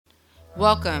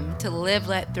Welcome to Live,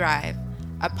 Let, Thrive,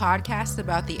 a podcast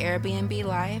about the Airbnb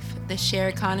life, the share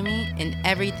economy, and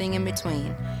everything in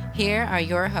between. Here are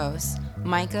your hosts,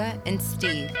 Micah and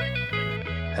Steve.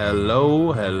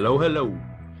 Hello, hello, hello.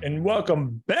 And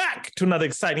welcome back to another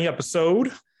exciting episode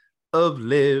of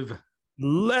Live,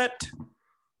 Let,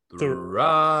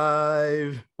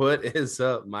 Thrive. What is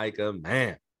up, Micah?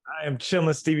 Man, I am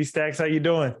chilling, Stevie Stacks. How you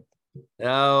doing?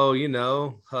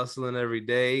 Oh, hustling every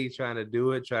day, trying to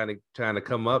do it, trying to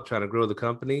come up, trying to grow the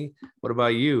company. What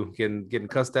about you? Getting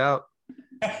cussed out?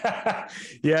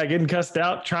 Yeah, getting cussed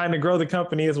out, trying to grow the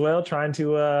company as well, trying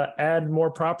to add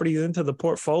more properties into the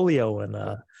portfolio. And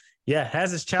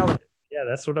has its challenge. Yeah,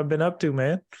 that's what I've been up to,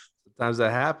 man. Sometimes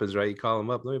that happens, right? You call them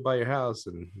up, let me buy your house,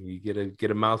 and you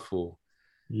get a mouthful.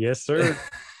 Yes, sir.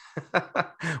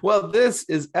 Well, this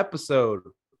is episode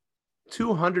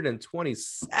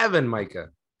 227, Micah,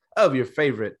 of your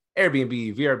favorite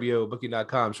Airbnb, VRBO,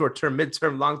 Booking.com, short-term,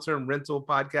 mid-term, long-term rental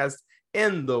podcast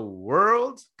in the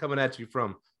world, coming at you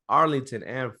from Arlington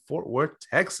and Fort Worth,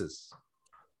 Texas.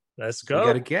 Let's go. We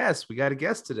got a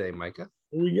guest today, Micah.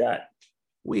 Who we got?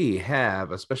 We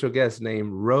have a special guest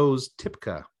named Rose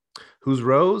Tipka. Who's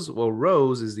Rose? Well,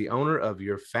 Rose is the owner of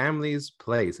Your Family's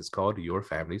Place. It's called Your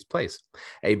Family's Place,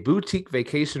 a boutique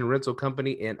vacation rental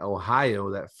company in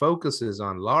Ohio that focuses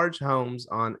on large homes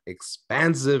on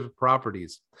expansive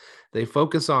properties. They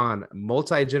focus on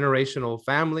multi-generational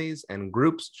families and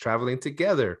groups traveling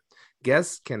together.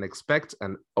 Guests can expect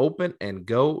an open and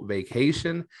go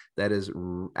vacation that is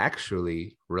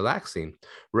actually relaxing.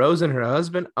 Rose and her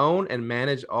husband own and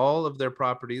manage all of their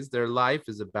properties. Their life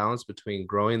is a balance between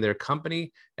growing their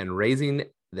company and raising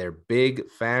their big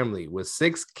family. With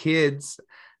 6 kids,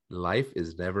 life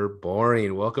is never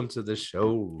boring. Welcome to the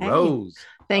show, Rose.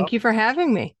 Thank you for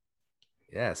having me.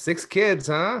 Yeah, 6 kids,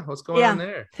 huh? What's going on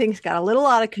there? Things got a little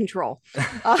out of control.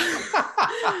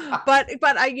 But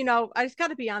I just got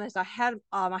to be honest. I had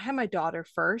my daughter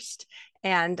first,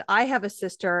 and I have a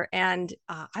sister, and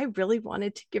I really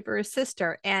wanted to give her a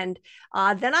sister. And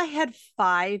then I had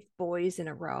 5 boys in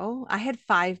a row. I had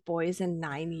 5 boys in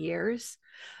 9 years.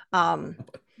 So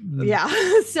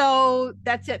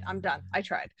that's it. I'm done. I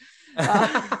tried.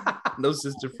 No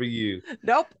sister for you.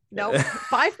 Nope.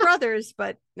 5 brothers,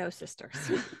 but no sisters.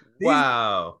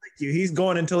 Wow. He's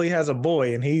going until he has a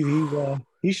boy, and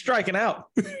he's striking out.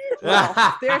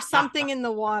 Well, there's something in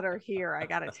the water here, I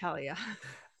gotta tell you.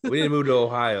 We need to move to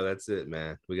Ohio. That's it,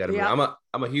 man. We got to move.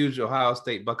 I'm a huge Ohio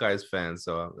State Buckeyes fan,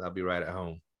 so I'll be right at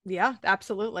home. Yeah,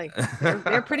 absolutely.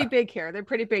 They're pretty big here. They're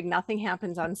pretty big. Nothing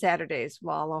happens on Saturdays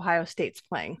while Ohio State's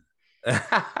playing.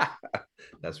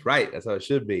 That's right. That's how it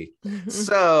should be. Mm-hmm.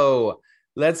 So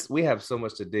we have so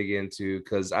much to dig into,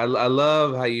 because I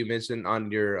love how you mentioned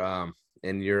on your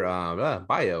in your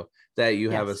bio that you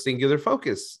have a singular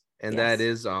focus, and that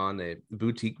is on a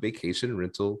boutique vacation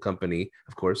rental company,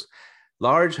 of course.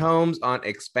 Large homes on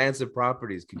expansive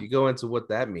properties. Could you go into what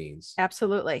that means?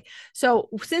 Absolutely. So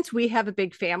since we have a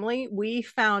big family, we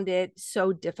found it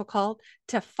so difficult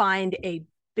to find a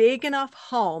big enough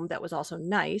home that was also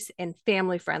nice and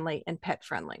family friendly and pet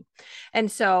friendly.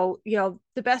 And so, the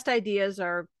best ideas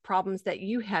are problems that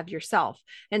you have yourself.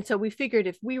 And so we figured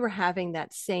if we were having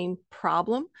that same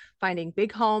problem, finding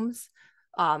big homes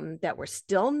that were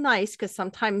still nice, because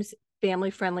sometimes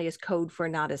family friendly is code for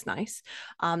not as nice,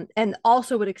 and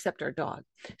also would accept our dog.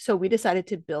 So we decided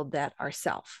to build that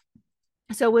ourselves.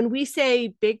 So when we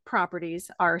say big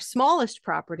properties, our smallest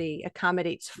property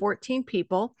accommodates 14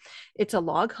 people. It's a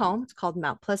log home. It's called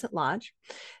Mount Pleasant Lodge,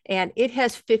 and it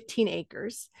has 15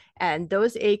 acres. And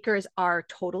those acres are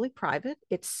totally private.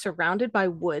 It's surrounded by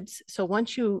woods. So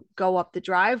once you go up the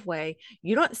driveway,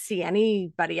 you don't see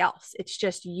anybody else. It's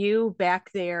just you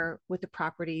back there with the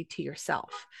property to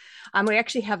yourself. We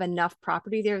actually have enough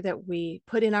property there that we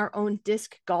put in our own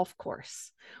disc golf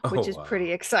course, which is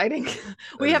pretty exciting.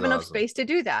 We have enough space to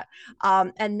do that.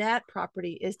 And that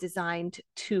property is designed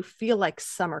to feel like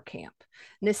summer camp.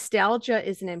 Nostalgia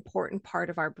is an important part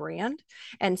of our brand.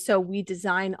 And so we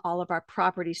design all of our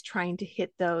properties trying to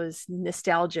hit those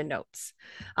nostalgia notes.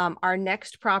 Our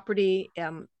next property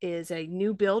is a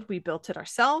new build. We built it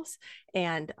ourselves.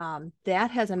 And that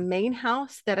has a main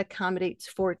house that accommodates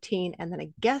 14, and then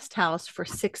a guest house for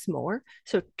 6 more.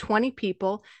 So 20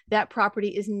 people. That property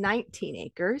is 19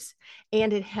 acres,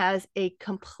 and it has a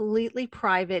completely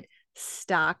private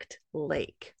stocked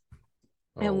lake.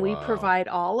 Oh, And we wow. provide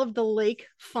all of the lake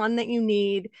fun that you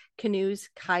need: canoes,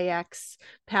 kayaks,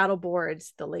 paddle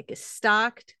boards. The lake is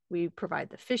stocked. We provide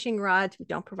the fishing rods. We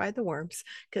don't provide the worms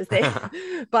because they,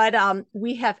 but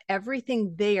we have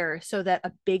everything there so that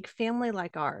a big family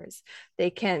like ours, they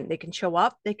can show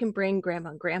up. They can bring grandma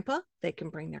and grandpa. They can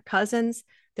bring their cousins.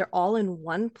 They're all in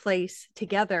one place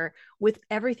together with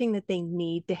everything that they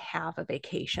need to have a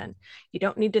vacation. You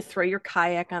don't need to throw your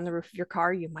kayak on the roof of your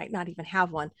car. You might not even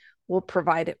have one. We'll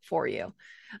provide it for you.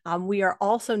 We are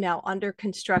also now under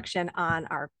construction on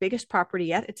our biggest property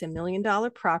yet. It's $1 million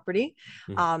property.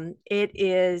 It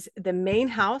is, the main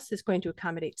house is going to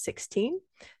accommodate 16.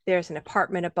 There's an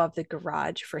apartment above the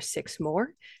garage for 6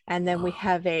 more. And then we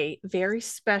have a very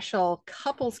special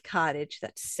couples cottage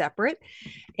that's separate.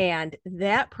 And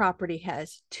that property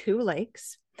has 2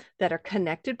 lakes that are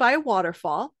connected by a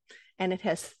waterfall. And it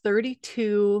has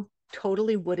 32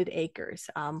 totally wooded acres.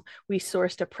 We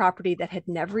sourced a property that had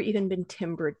never even been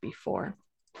timbered before.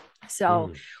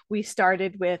 So we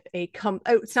started with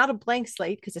it's not a blank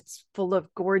slate because it's full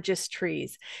of gorgeous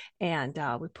trees. And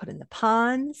we put in the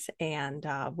ponds and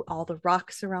all the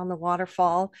rocks around the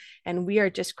waterfall. And we are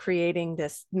just creating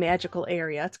this magical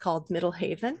area. It's called Middle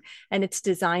Haven. And it's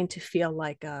designed to feel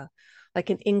like an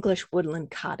English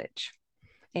woodland cottage.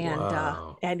 And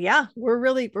Wow. and yeah, we're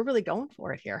really going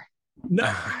for it here. No,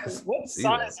 I what see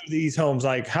size that. are these homes?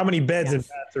 Like, how many beds and Yes.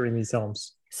 baths are in these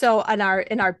homes? So in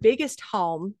our biggest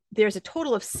home, there's a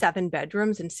total of 7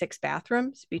 bedrooms and 6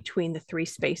 bathrooms between the 3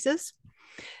 spaces.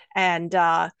 And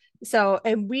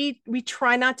we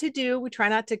try not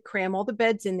to cram all the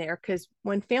beds in there, because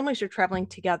when families are traveling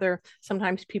together,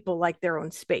 sometimes people like their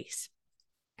own space.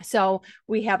 So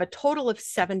we have a total of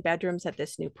 7 bedrooms at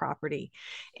this new property.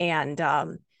 And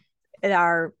at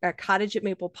our cottage at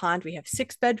Maple Pond, we have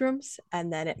 6 bedrooms.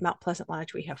 And then at Mount Pleasant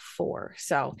Lodge, we have 4.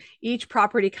 So each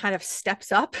property kind of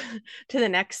steps up to the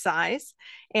next size.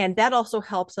 And that also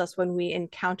helps us when we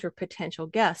encounter potential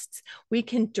guests. We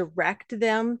can direct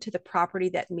them to the property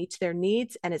that meets their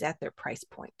needs and is at their price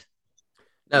point.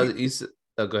 Now,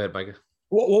 go ahead, Micah.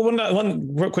 Well,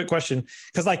 one real quick question,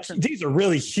 because like these are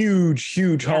really huge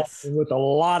homes Yes. with a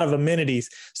lot of amenities.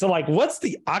 So like, what's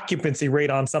the occupancy rate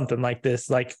on something like this?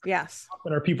 Like, Yes. how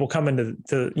often are people coming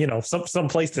to some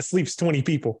place that sleeps 20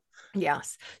 people?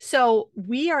 Yes. So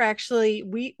we are actually,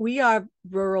 we are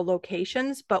rural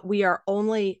locations, but we are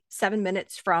only 7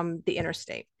 minutes from the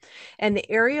interstate. And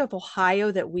the area of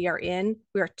Ohio that we are in,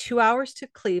 we are 2 hours to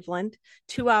Cleveland,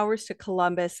 2 hours to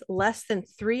Columbus, less than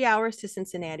 3 hours to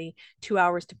Cincinnati, 2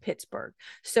 hours to Pittsburgh.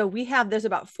 So there's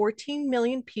about 14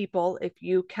 million people, if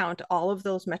you count all of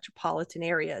those metropolitan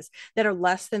areas, that are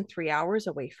less than 3 hours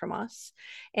away from us.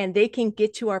 And they can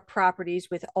get to our properties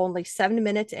with only 7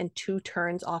 minutes and 2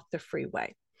 turns off the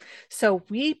freeway. So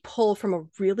we pull from a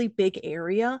really big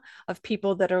area of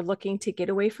people that are looking to get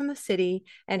away from the city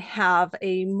and have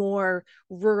a more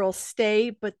rural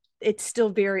stay, but it's still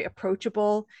very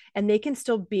approachable, and they can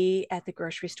still be at the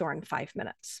grocery store in 5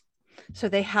 minutes. So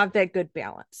they have that good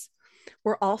balance.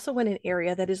 We're also in an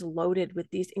area that is loaded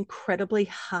with these incredibly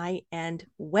high-end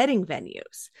wedding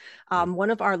venues.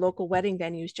 One of our local wedding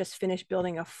venues just finished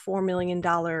building a $4 million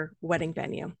wedding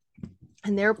venue.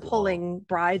 And they're pulling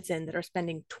brides in that are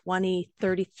spending $20,000,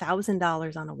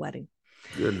 $30,000 on a wedding.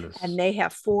 Goodness. And they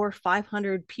have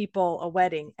 400-500 people a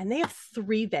wedding. And they have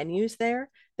 3 venues there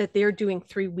that they're doing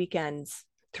 3 weekends,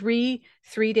 three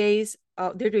days.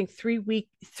 They're doing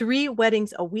 3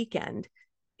 weddings a weekend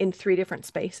in 3 different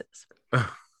spaces.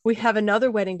 We have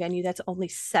another wedding venue that's only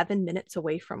 7 minutes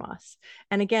away from us.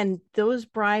 And again, those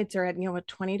brides are at, a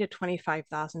 $20,000 to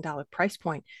 $25,000 price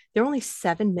point. They're only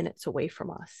 7 minutes away from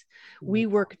us. We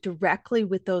work directly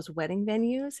with those wedding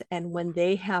venues. And when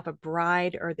they have a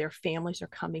bride or their families are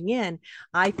coming in,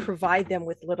 I provide them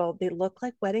with they look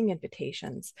like wedding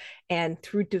invitations. And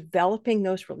through developing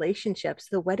those relationships,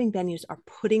 the wedding venues are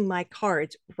putting my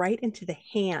cards right into the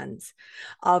hands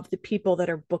of the people that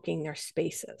are booking their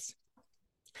spaces.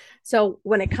 So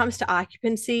when it comes to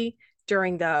occupancy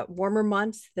during the warmer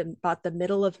months, about the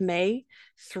middle of May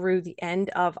through the end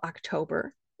of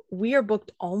October, we are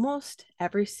booked almost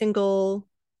every single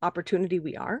opportunity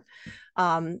we are.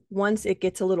 Once it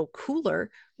gets a little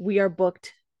cooler, we are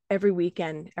booked every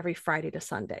weekend, every Friday to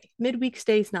Sunday. Midweek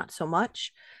stays, not so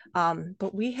much.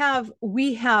 But we have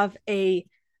a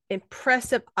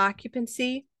impressive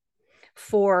occupancy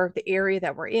for the area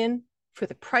that we're in, for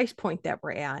the price point that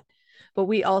we're at. But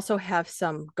we also have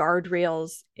some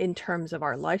guardrails in terms of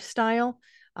our lifestyle.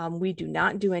 We do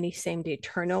not do any same-day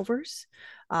turnovers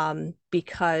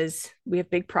because we have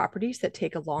big properties that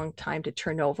take a long time to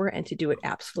turn over and to do it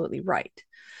absolutely right.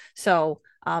 So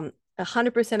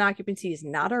 100% occupancy is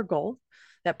not our goal.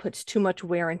 That puts too much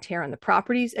wear and tear on the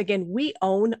properties. Again, we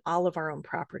own all of our own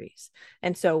properties.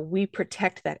 And so we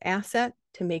protect that asset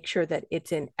to make sure that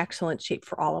it's in excellent shape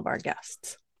for all of our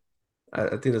guests. I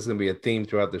think that's going to be a theme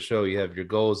throughout the show. You have your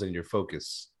goals and your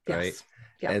focus, right? Yes.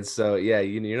 Yeah. And so, yeah,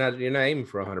 you're not aiming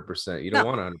for 100%. You don't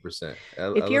want 100%.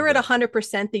 If you're at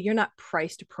 100%, then you're not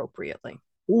priced appropriately.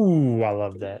 Ooh, I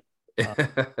love that.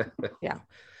 Yeah.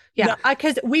 Yeah,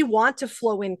 because we want to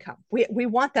flow income. We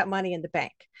want that money in the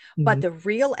bank. Mm-hmm. But the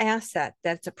real asset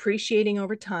that's appreciating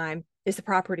over time is the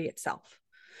property itself.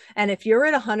 And if you're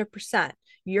at 100%,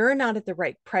 you're not at the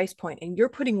right price point, and you're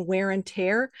putting wear and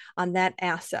tear on that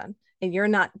asset, and you're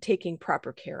not taking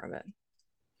proper care of it.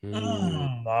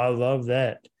 I love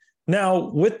that. Now,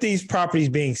 with these properties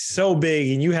being so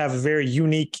big and you have a very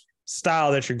unique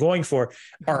style that you're going for,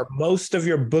 are most of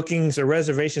your bookings or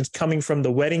reservations coming from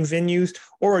the wedding venues,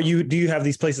 or do you have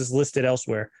these places listed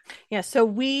elsewhere? Yeah, so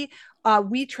we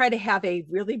try to have a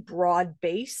really broad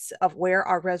base of where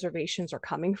our reservations are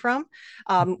coming from.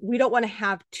 We don't want to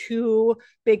have too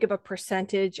big of a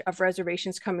percentage of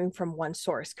reservations coming from one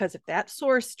source, because if that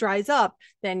source dries up,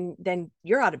 then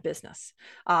you're out of business.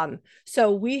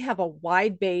 So we have a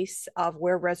wide base of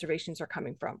where reservations are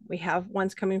coming from. We have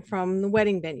ones coming from the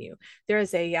wedding venue. There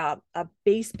is a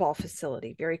baseball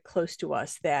facility very close to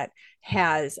us that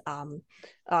has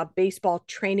baseball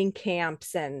training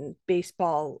camps and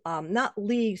baseball, not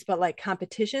leagues, but like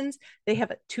competitions. They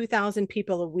have 2,000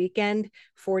 people a weekend,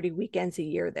 40 weekends a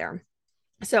year there.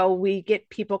 So we get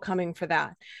people coming for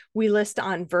that. We list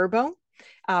on Vrbo.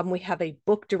 We have a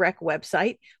book direct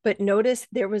website, but notice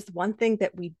there was one thing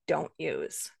that we don't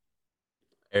use.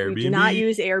 Airbnb? We do not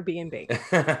use Airbnb.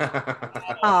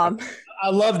 I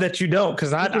love that you don't,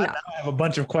 because I have a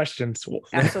bunch of questions.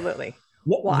 Absolutely.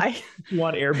 Why? You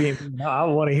want Airbnb? No, I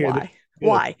want to hear why.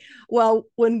 Why? Well,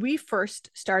 when we first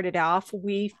started off,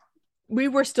 we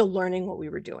were still learning what we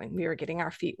were doing. We were getting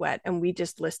our feet wet, and we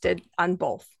just listed on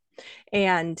both.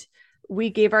 And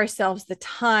we gave ourselves the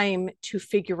time to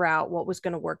figure out what was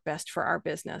going to work best for our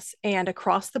business. And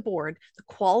across the board, the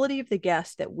quality of the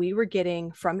guests that we were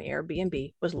getting from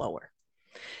Airbnb was lower.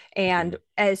 And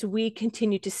as we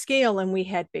continued to scale and we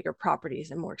had bigger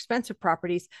properties and more expensive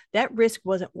properties, that risk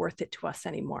wasn't worth it to us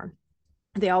anymore.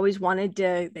 They always wanted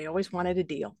a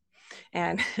deal.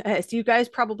 And as you guys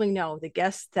probably know, the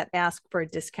guests that ask for a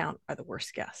discount are the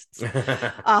worst guests.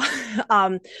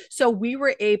 So we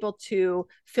were able to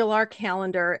fill our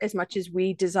calendar as much as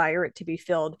we desire it to be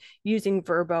filled using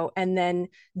Vrbo, and then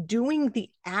doing the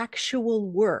actual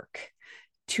work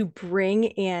to bring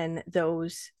in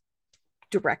those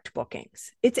direct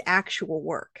bookings. It's actual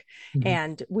work. Mm-hmm.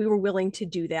 And we were willing to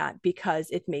do that because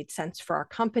it made sense for our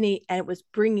company, and it was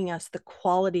bringing us the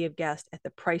quality of guest at the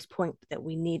price point that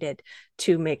we needed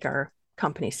to make our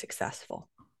company successful.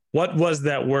 What was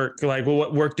that work like? Well,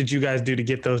 what work did you guys do to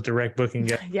get those direct booking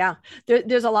guests? Yeah,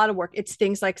 there's a lot of work. It's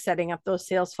things like setting up those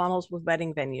sales funnels with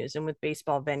wedding venues and with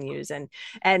baseball venues,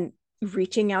 and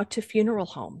reaching out to funeral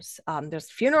homes.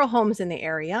 There's funeral homes in the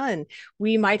area, and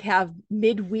we might have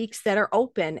midweeks that are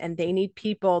open, and they need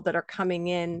people that are coming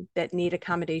in that need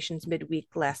accommodations midweek,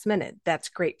 last minute. That's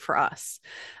great for us.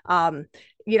 I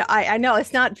know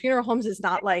it's not, funeral homes is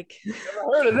not like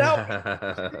never heard of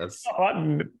that.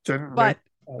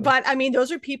 But I mean,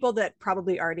 those are people that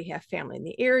probably already have family in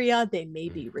the area. They may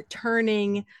be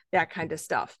returning, that kind of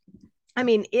stuff. I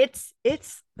mean, it's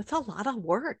a lot of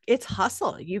work. It's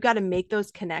hustle. You got to make those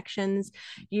connections.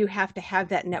 You have to have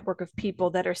that network of people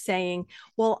that are saying,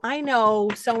 well, I know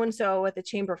so-and-so at the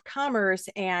Chamber of Commerce,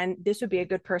 and this would be a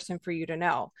good person for you to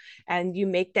know. And you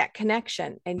make that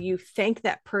connection, and you thank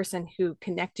that person who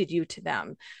connected you to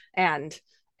them. And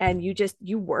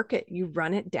you work it, you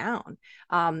run it down.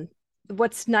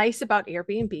 What's nice about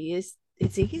Airbnb is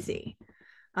it's easy.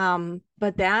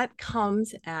 But that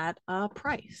comes at a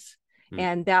price.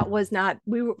 And that was not,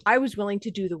 I was willing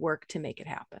to do the work to make it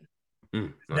happen.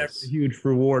 Nice. That's a huge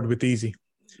reward with easy.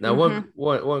 Now,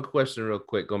 one question real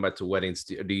quick, going back to weddings.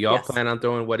 Do y'all plan on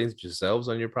throwing weddings yourselves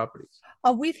on your properties?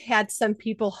 We've had some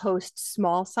people host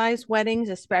small size weddings,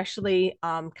 especially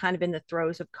kind of in the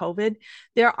throes of COVID.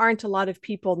 There aren't a lot of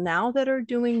people now that are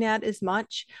doing that as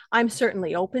much. I'm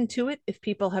certainly open to it if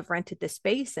people have rented the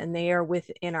space and they are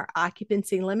within our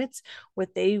occupancy limits,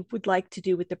 what they would like to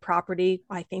do with the property.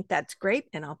 I think that's great,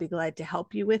 and I'll be glad to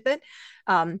help you with it.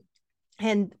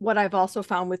 And what I've also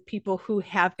found with people who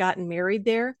have gotten married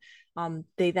there,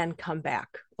 they then come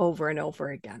back over and over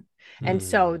again. And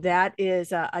so that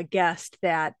is a guest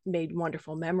that made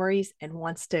wonderful memories and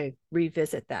wants to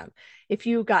revisit them. If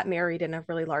you got married in a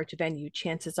really large venue,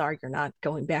 chances are you're not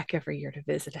going back every year to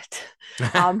visit it.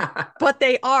 But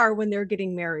they are when they're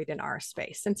getting married in our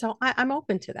space. And so I'm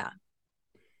open to that.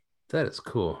 That is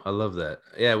cool. I love that.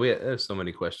 Yeah, there's so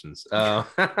many questions.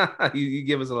 You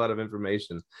give us a lot of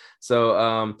information.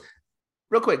 So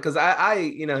real quick, because I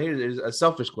here's a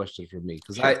selfish question for me,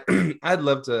 because I'd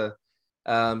love to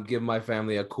give my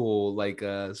family a cool, like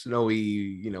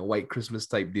snowy, white Christmas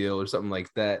type deal or something like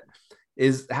that.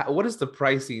 What is the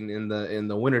pricing in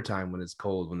the wintertime when it's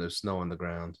cold, when there's snow on the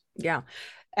ground? Yeah.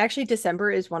 Actually,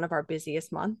 December is one of our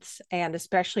busiest months, and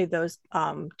especially those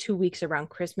 2 weeks around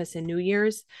Christmas and New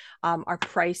Year's are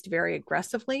priced very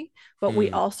aggressively. But we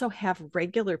also have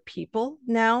regular people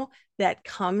now that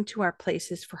come to our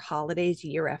places for holidays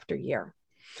year after year.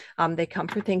 They come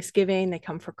for Thanksgiving, they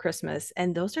come for Christmas,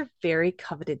 and those are very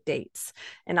coveted dates.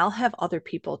 And I'll have other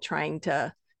people trying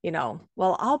to,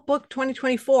 well, I'll book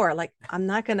 2024. Like I'm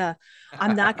not gonna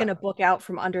book out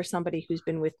from under somebody who's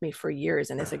been with me for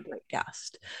years and is a great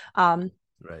guest. Right.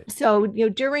 So,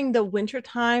 during the winter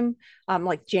time,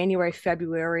 like January,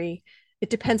 February, it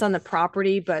depends on the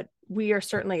property, but we are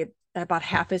certainly at about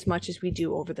half as much as we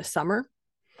do over the summer.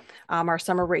 Our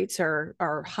summer rates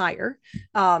are higher.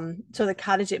 So the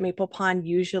cottage at Maple Pond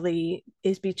usually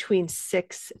is between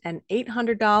 $600 and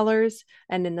 $800.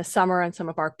 And in the summer, on some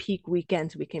of our peak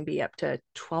weekends, we can be up to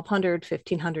 $1,200,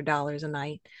 $1,500 a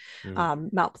night.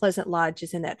 Mount Pleasant Lodge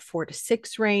is in that $400 to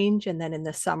 $600 range. And then in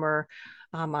the summer,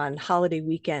 on holiday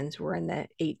weekends, we're in the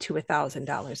 $800 to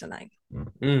 $1,000 a night.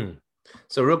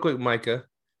 So real quick, Micah,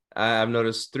 I've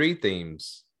noticed 3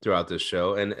 themes throughout this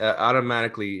show, and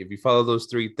automatically, if you follow those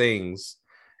 3 things,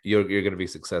 you're going to be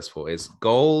successful. It's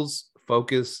goals,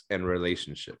 focus, and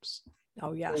relationships.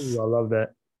 Oh yes. Ooh, I love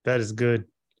that. That is good.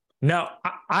 Now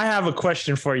I have a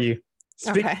question for you.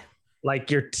 Okay. Like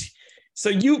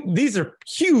these are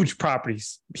huge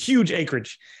properties, huge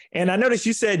acreage. And I noticed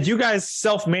you said you guys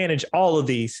self-manage all of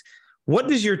these. What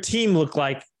does your team look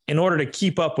like in order to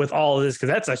keep up with all of this? Because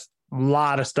that's a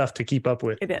lot of stuff to keep up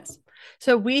with. It is.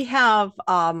 So we have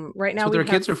right now. That's what their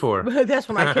kids are for. That's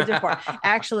what my kids are for.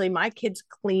 Actually, my kids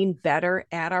clean better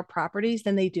at our properties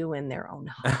than they do in their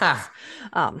own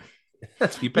homes.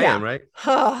 You pay them, right?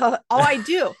 Oh, I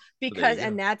do. Because,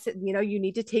 and that's, you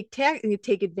need to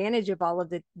take advantage of all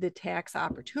of the tax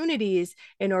opportunities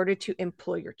in order to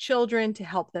employ your children, to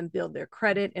help them build their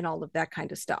credit and all of that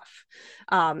kind of stuff.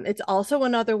 It's also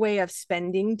another way of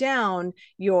spending down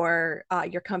your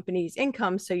company's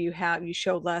income. So you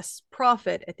show less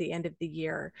profit at the end of the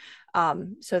year,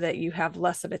 so that you have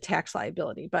less of a tax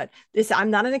liability. But I'm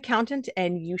not an accountant,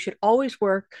 and you should always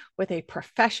work with a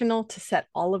professional to set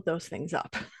all of those things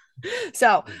up.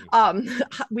 So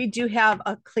we do have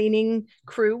a cleaning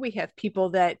crew. We have people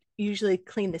that usually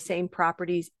clean the same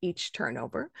properties each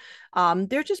turnover.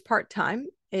 They're just part-time.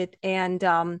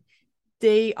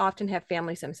 They often have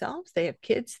families themselves. They have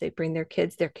kids. They bring their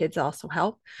kids. Their kids also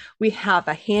help. We have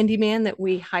a handyman that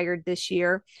we hired this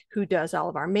year who does all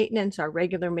of our maintenance, our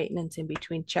regular maintenance in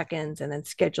between check-ins, and then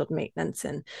scheduled maintenance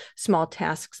and small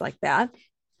tasks like that.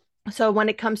 So when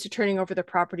it comes to turning over the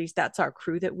properties, that's our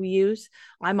crew that we use.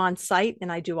 I'm on site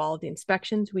and I do all of the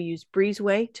inspections. We use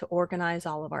Breezeway to organize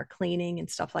all of our cleaning and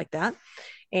stuff like that.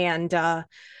 And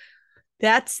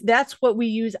that's what we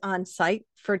use on site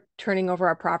for turning over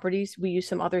our properties. We use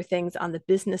some other things on the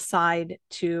business side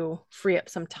to free up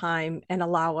some time and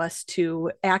allow us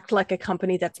to act like a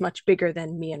company that's much bigger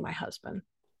than me and my husband.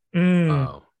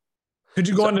 Wow. Could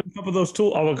you go into a couple of those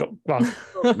tools?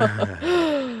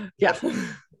 Yeah.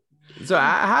 So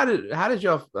how did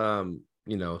y'all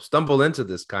stumble into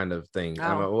this kind of thing? Oh.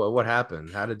 I mean, what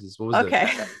happened? What was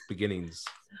the beginnings?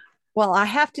 Well, I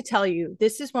have to tell you,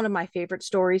 this is one of my favorite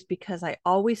stories because I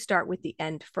always start with the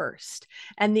end first.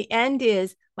 And the end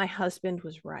is my husband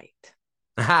was right.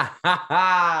 I'm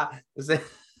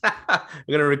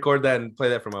gonna record that and play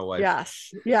that for my wife.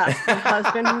 Yes, my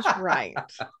husband was right.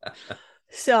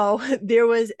 So there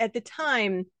was, at the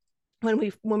time when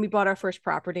we bought our first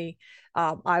property,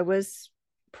 I was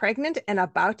pregnant and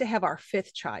about to have our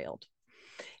 5th child.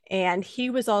 And he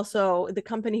was also, the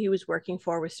company he was working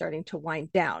for was starting to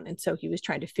wind down. And so he was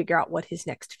trying to figure out what his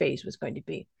next phase was going to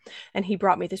be. And he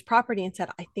brought me this property and said,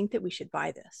 I think that we should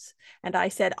buy this. And I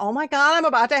said, oh my God, I'm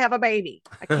about to have a baby.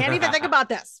 I can't even think about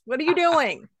this. What are you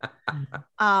doing?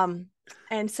 And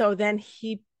so then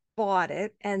he bought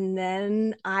it. And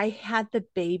then I had the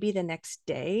baby the next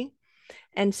day.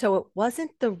 And so it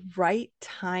wasn't the right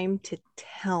time to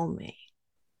tell me.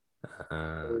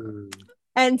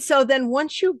 And so then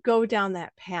once you go down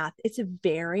that path, it's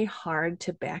very hard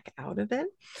to back out of it.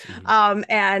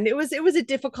 And it was a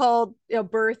difficult,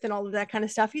 birth and all of that kind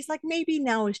of stuff. He's like, maybe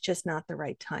now is just not the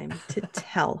right time to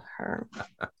tell her.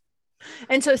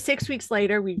 And so 6 weeks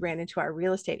later, we ran into our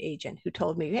real estate agent who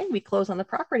told me, hey, we close on the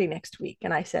property next week.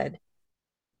 And I said,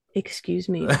 excuse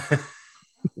me,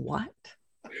 what?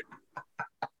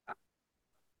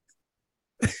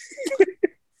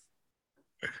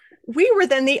 We were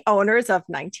then the owners of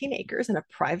 19 acres and a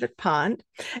private pond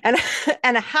and,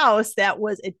 and a house that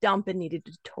was a dump and needed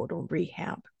a total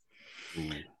rehab.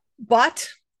 But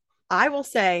I will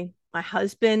say my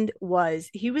husband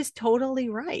he was totally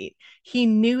right. He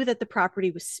knew that the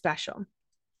property was special,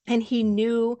 and he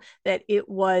knew that it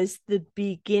was the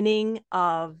beginning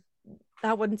of,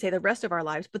 I wouldn't say the rest of our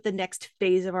lives, but the next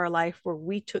phase of our life where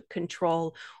we took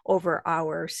control over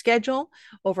our schedule,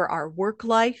 over our work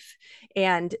life,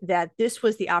 and that this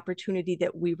was the opportunity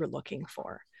that we were looking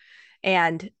for.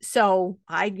 And so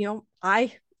I'm a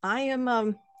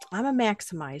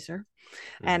maximizer,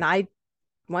 and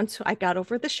once I got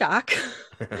over the shock,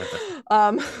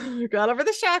 got over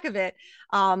the shock of it.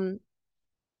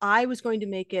 I was going to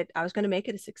make it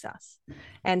a success.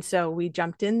 And so we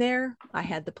jumped in there. I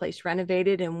had the place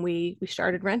renovated and we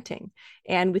started renting.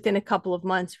 And within a couple of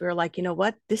months, we were like, you know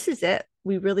what? This is it.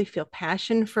 We really feel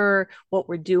passion for what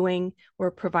we're doing.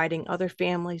 We're providing other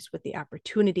families with the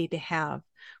opportunity to have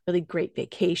really great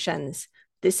vacations.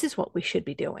 This is what we should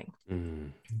be doing.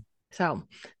 So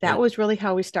that was really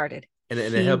how we started. And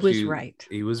it he helped was you. Right.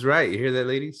 He was right. You hear that,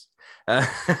 ladies?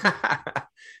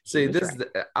 So this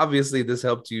right. Obviously this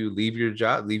helped you leave your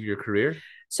job, leave your career.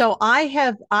 So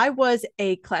I was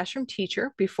a classroom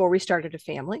teacher before we started a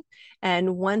family.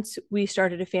 And once we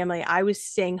started a family, I was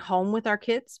staying home with our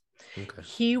kids. Okay.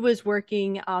 He was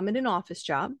working in an office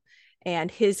job,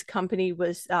 and his company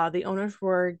was, the owners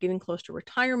were getting close to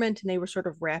retirement and they were sort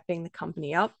of wrapping the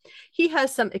company up. He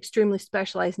has some extremely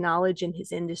specialized knowledge in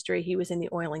his industry. He was in the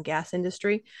oil and gas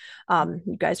industry.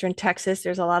 You guys are in Texas.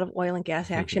 There's a lot of oil and gas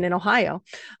action in Ohio.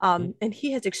 And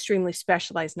he has extremely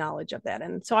specialized knowledge of that.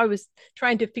 And so I was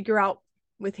trying to figure out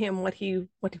with him what are you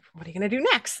going to do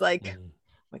next? Like,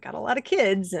 we got a lot of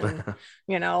kids and,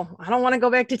 I don't want to go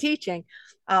back to teaching.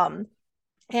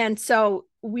 And so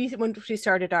when we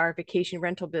started our vacation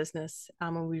rental business,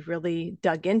 when we really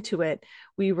dug into it,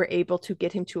 we were able to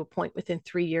get him to a point within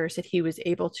 3 years that he was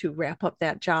able to wrap up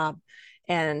that job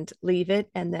and leave it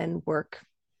and then work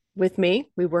with me.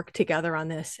 We worked together on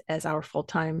this as our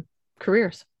full-time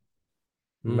careers.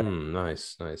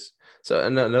 Nice. So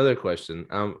another question.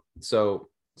 So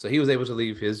he was able to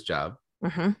leave his job.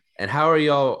 And how are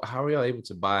y'all able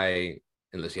to buy,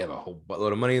 unless you have a whole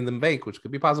buttload of money in the bank, which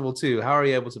could be possible too? How are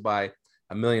you able to buy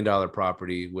 $1 million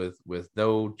property with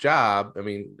no job? I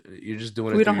mean, you're just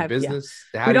doing it through your business.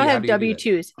 Yeah. We don't have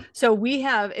W-2s. So we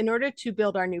have, in order to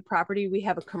build our new property, we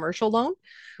have a commercial loan.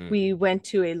 We went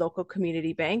to a local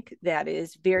community bank that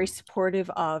is very supportive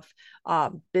of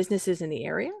businesses in the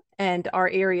area. And our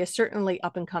area is certainly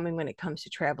up and coming when it comes to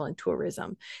travel and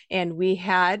tourism. And we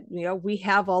have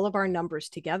all of our numbers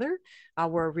together.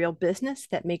 We're a real business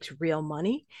that makes real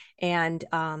money. And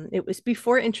it was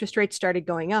before interest rates started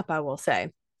going up, I will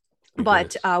say.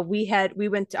 But I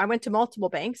went to multiple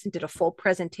banks and did a full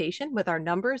presentation with our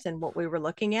numbers and what we were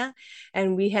looking at.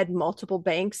 And we had multiple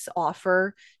banks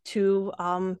offer to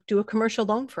do a commercial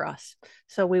loan for us.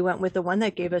 So we went with the one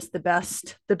that gave us the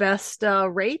best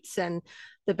rates and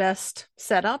the best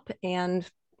setup, and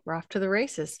we're off to the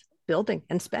races, building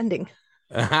and spending.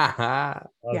 Yeah.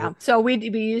 So we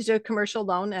used a commercial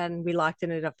loan and we locked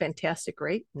in at a fantastic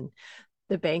rate. And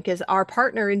the bank is our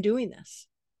partner in doing this.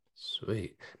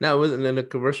 Sweet. Now, within a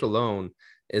commercial loan,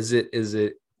 is it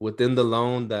within the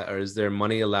loan or is there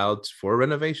money allowed for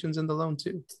renovations in the loan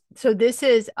too? So this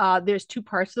is, there's two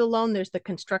parts of the loan. There's the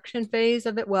construction phase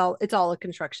of it. Well, it's all a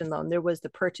construction loan. There was the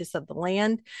purchase of the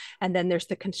land, and then there's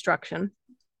the construction.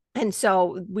 And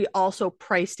so we also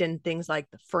priced in things like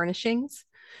the furnishings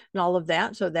and all of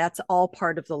that. So that's all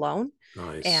part of the loan.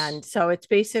 Nice. And so it's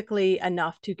basically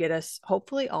enough to get us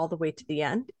hopefully all the way to the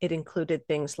end. It included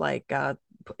things like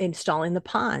installing the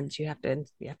ponds. You have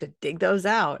to dig those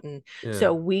out. And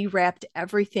so we wrapped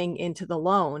everything into the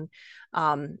loan.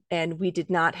 And we did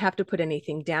not have to put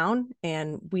anything down.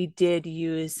 And we did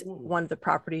use one of the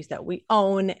properties that we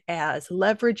own as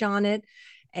leverage on it.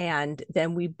 And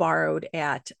then we borrowed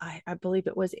at, I believe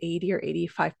it was 80 or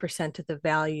 85% of the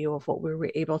value of what we were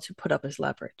able to put up as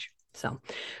leverage. So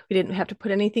we didn't have to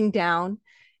put anything down.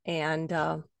 And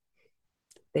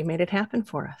they made it happen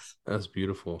for us. That's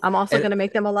beautiful. I'm also going to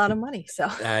make them a lot of money. So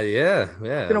yeah. it's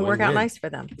going to work out nice for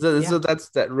them. So that's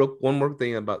that real one more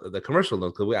thing about the commercial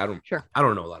loan, because I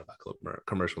don't know a lot about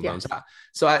commercial loans.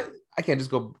 So I can't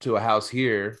just go to a house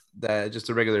here that just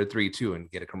a regular 3-2 and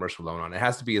get a commercial loan on. It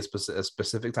has to be a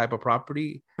specific type of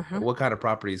property. What kind of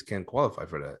properties can qualify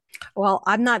for that? Well,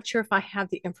 I'm not sure if I have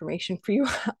the information for you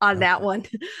on that one.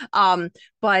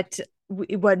 But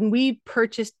when we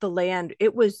purchased the land,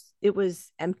 it was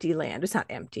empty land. It's not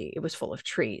empty. It was full of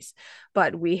trees,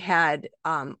 but we had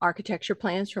architecture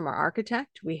plans from our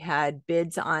architect. We had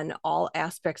bids on all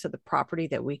aspects of the property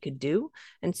that we could do.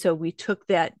 And so we took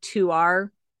that to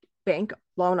our bank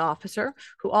loan officer,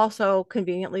 who also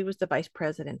conveniently was the vice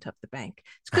president of the bank.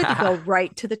 It's good to go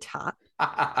right to the top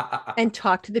and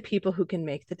talk to the people who can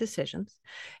make the decisions.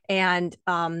 And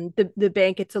the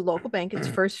bank, it's a local bank, it's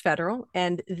First Federal,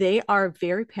 and they are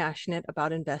very passionate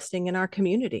about investing in our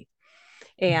community.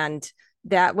 And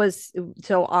that was,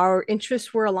 so our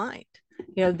interests were aligned.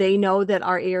 You know, they know that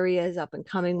our area is up and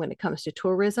coming when it comes to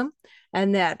tourism,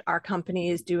 and that our company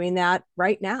is doing that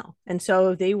right now. And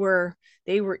so they were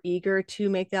eager to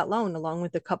make that loan along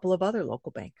with a couple of other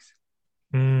local banks.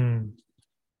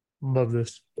 Love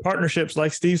this. Partnerships,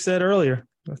 like Steve said earlier.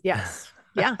 Yes.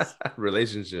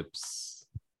 Relationships.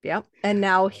 Yep. And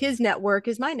now his network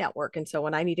is my network. And so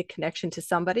when I need a connection to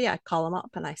somebody, I call him up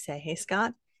and I say, hey,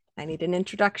 Scott, I need an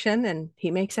introduction, and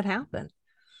he makes it happen.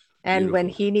 And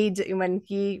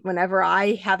beautiful. Whenever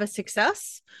I have a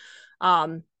success,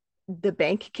 the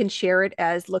bank can share it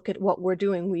as, look at what we're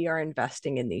doing. We are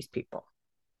investing in these people.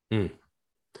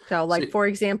 So for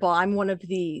example, I'm one of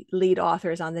the lead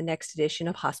authors on the next edition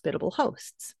of Hospitable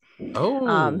Hosts.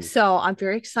 So I'm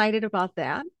very excited about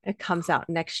that. It comes out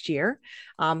next year.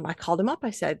 I called him up.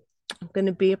 I said, I'm going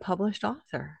to be a published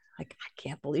author. Like, I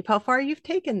can't believe how far you've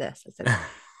taken this. I said,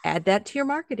 add that to your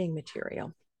marketing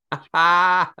material.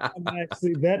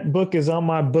 Actually, that book is on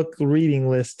my book reading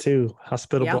list too.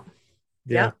 Hospitable.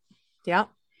 Yeah.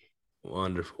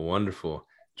 Wonderful.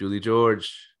 Julie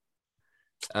George.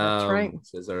 That's right.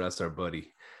 Says that's our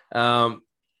buddy.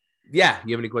 You have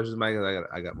any questions, Mike?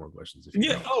 I got more questions.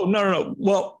 Oh, no.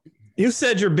 Well, you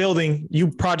said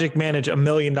you project manage $1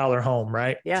 million home,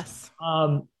 right? Yes.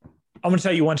 I'm going to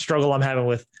tell you one struggle I'm having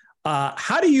with,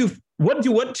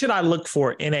 what should I look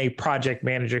for in a project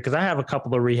manager? Because I have a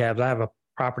couple of rehabs. I have a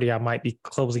property I might be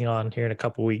closing on here in a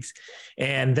couple of weeks,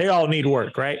 and they all need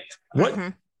work, right?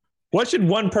 What should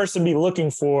one person be looking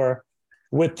for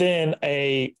within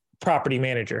a property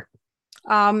manager?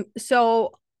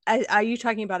 So are you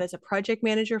talking about as a project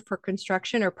manager for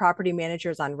construction or property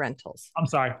managers on rentals? I'm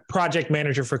sorry, project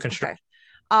manager for construction.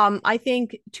 Okay. I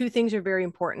think two things are very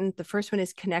important. The first one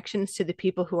is connections to the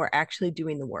people who are actually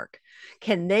doing the work.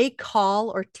 Can they call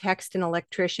or text an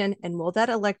electrician, and will that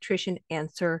electrician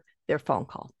answer their phone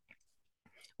call?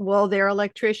 Will their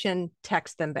electrician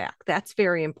text them back? That's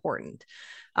very important.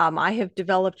 I have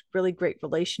developed really great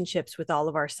relationships with all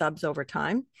of our subs over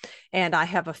time. And I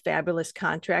have a fabulous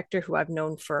contractor who I've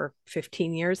known for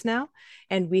 15 years now.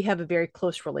 And we have a very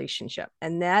close relationship.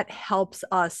 And that helps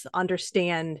us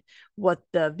understand what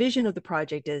the vision of the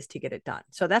project is to get it done.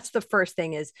 So that's the first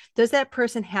thing is, does that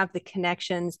person have the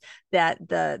connections, that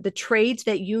the trades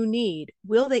that you need?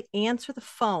 Will they answer the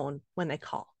phone when they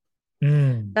call?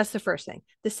 That's the first thing.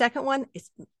 The second one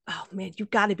is, oh man, you've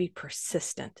got to be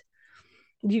persistent.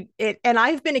 And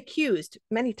I've been accused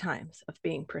many times of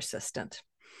being persistent,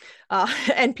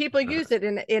 and people use it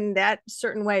in that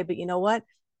certain way. But you know what?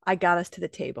 I got us to the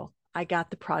table. I got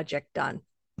the project done.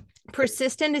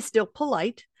 Persistent is still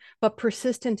polite, but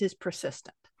persistent is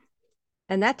persistent,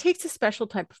 and that takes a special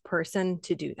type of person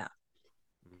to do that.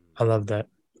 I love that.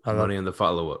 Money in the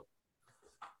follow-up.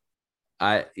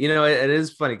 It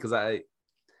is funny because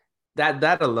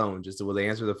that alone, just will they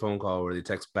answer the phone call or they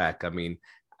text back? I mean,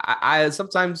 I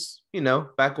sometimes,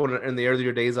 back when in the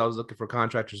earlier days, I was looking for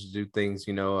contractors to do things,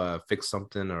 fix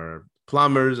something, or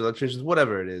plumbers, electricians,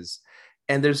 whatever it is.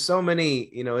 And there's so many,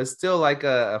 it's still like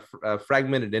a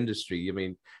fragmented industry. I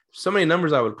mean, so many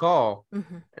numbers I would call,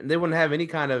 and they wouldn't have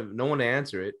no one to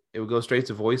answer it. It would go straight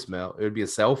to voicemail. It would be a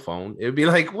cell phone. It would be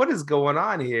like, what is going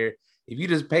on here? If you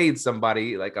just paid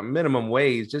somebody like a minimum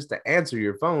wage just to answer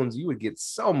your phones, you would get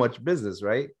so much business,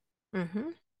 right?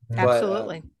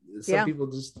 Absolutely. Some people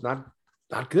just not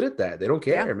good at that. They don't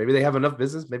care. Yeah. Maybe they have enough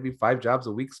business. Maybe 5 jobs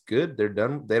a week's good. They're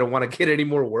done. They don't want to get any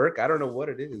more work. I don't know what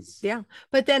it is. Yeah.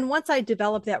 But then once I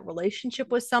develop that relationship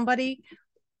with somebody,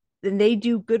 then they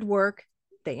do good work.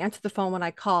 They answer the phone when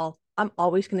I call. I'm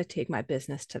always going to take my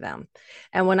business to them.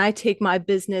 And when I take my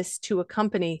business to a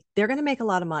company, they're going to make a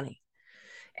lot of money.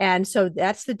 And so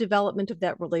that's the development of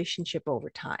that relationship over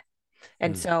time.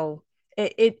 And so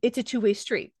it's a two-way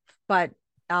street, but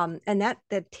and that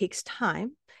takes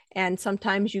time. And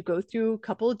sometimes you go through a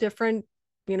couple of different,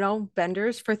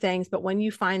 vendors for things, but when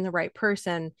you find the right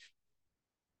person,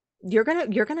 you're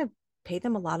gonna pay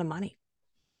them a lot of money.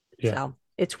 Yeah. So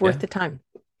it's worth the time.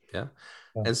 Yeah.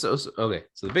 And so okay.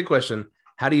 So the big question,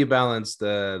 how do you balance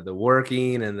the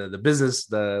working and the business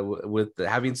with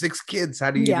having 6 kids?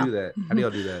 How do you do that? How do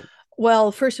y'all do that?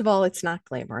 Well, first of all, it's not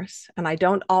glamorous, and I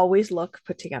don't always look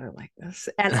put together like this.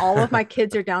 And all of my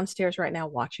kids are downstairs right now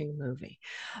watching a movie.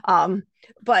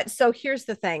 But so here's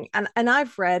the thing, and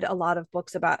I've read a lot of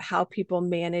books about how people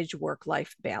manage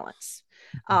work-life balance.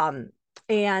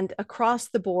 And across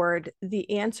the board,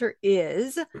 the answer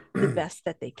is the best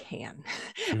that they can.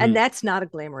 And that's not a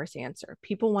glamorous answer.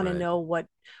 People want to know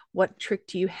what trick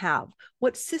do you have?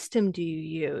 What system do you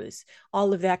use?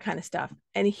 All of that kind of stuff.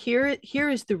 And here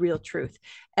is the real truth.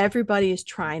 Everybody is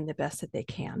trying the best that they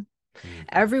can.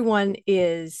 Everyone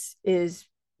is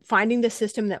finding the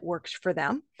system that works for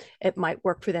them. It might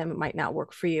work for them. It might not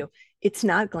work for you. It's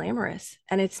not glamorous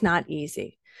and it's not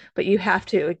easy. But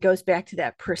it goes back to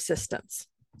that persistence.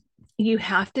 You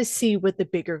have to see what the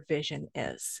bigger vision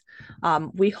is.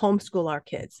 We homeschool our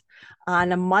kids.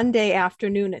 On a Monday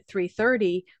afternoon at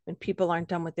 3:30, when people aren't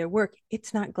done with their work,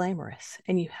 it's not glamorous.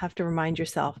 And you have to remind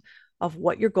yourself of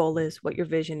what your goal is, what your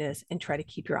vision is, and try to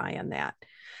keep your eye on that.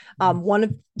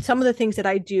 Some of the things that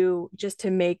I do just to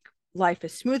make life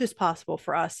as smooth as possible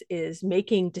for us is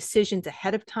making decisions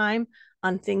ahead of time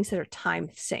on things that are time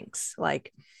sinks,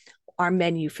 like our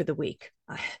menu for the week.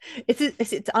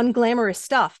 It's unglamorous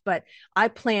stuff, but I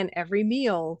plan every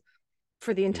meal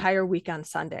for the entire week on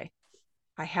Sunday.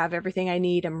 I have everything I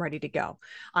need. I'm ready to go.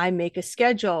 I make a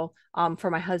schedule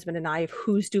for my husband and I of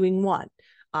who's doing what.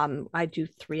 I do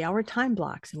 3-hour time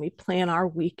blocks and we plan our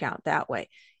week out that way.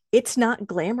 It's not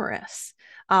glamorous,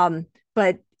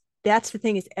 but that's the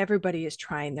thing, is everybody is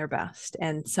trying their best,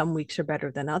 and some weeks are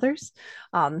better than others.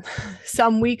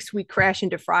 Some weeks we crash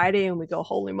into Friday and we go,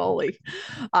 holy moly.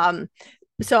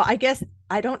 So I guess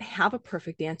I don't have a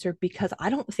perfect answer because I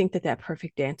don't think that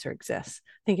perfect answer exists.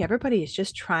 I think everybody is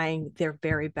just trying their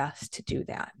very best to do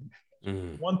that.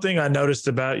 One thing I noticed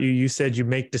about you, you said you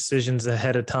make decisions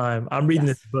ahead of time. I'm reading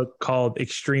this book called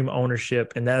Extreme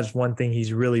Ownership, and that's one thing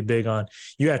he's really big on.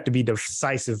 You have to be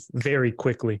decisive very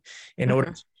quickly in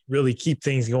order to really keep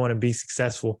things going and be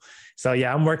successful. So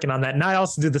yeah, I'm working on that. And I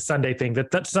also do the Sunday thing.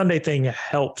 That Sunday thing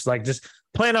helps, like just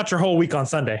plan out your whole week on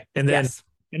Sunday. And then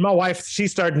and my wife, she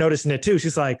started noticing it too.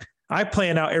 She's like, I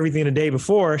plan out everything the day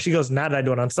before. She goes, now that I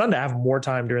do it on Sunday, I have more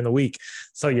time during the week.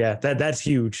 So yeah, that's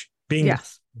huge.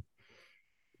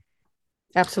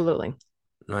 Absolutely.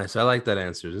 Nice. I like that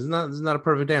answer. It's not a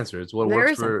perfect answer. It's what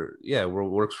works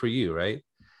for you, right?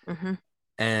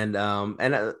 And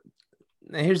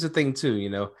here's the thing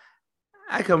too,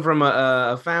 I come from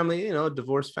a family,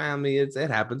 divorced family. It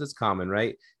happens. It's common,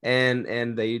 right?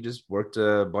 And they just worked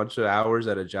a bunch of hours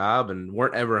at a job and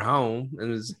weren't ever home,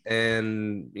 and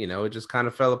it just kind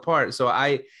of fell apart. So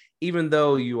even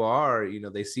though you are,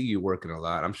 they see you working a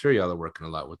lot. I'm sure y'all are working a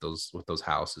lot with those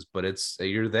houses, but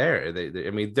you're there.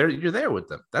 You're there with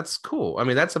them. That's cool. I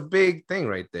mean, that's a big thing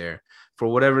right there for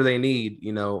whatever they need.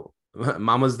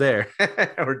 Mama's there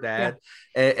or dad.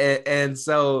 And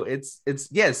so it's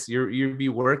yes, you'll be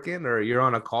working or you're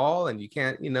on a call and you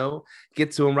can't,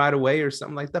 get to them right away or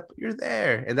something like that, but you're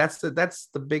there. And that's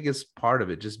the biggest part of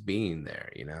it, just being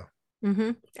there,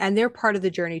 And they're part of the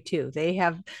journey too.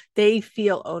 They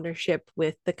feel ownership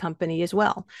with the company as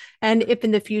well. And if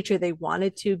in the future they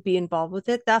wanted to be involved with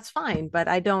it, that's fine. But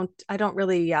I don't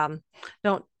really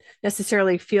don't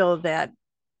necessarily feel that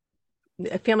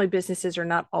family businesses are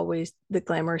not always the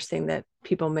glamorous thing that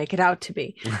people make it out to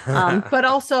be. But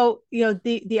also,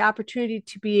 the opportunity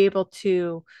to be able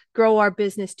to grow our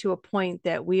business to a point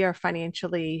that we are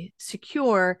financially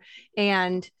secure,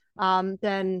 and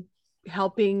then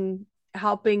helping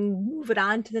move it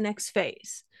on to the next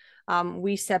phase.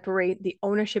 We separate the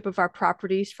ownership of our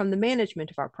properties from the management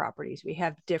of our properties. We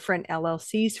have different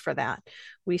LLCs for that.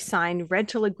 We sign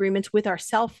rental agreements with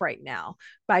ourselves right now.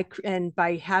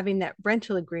 By having that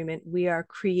rental agreement, we are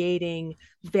creating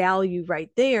value right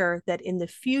there that in the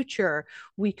future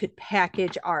we could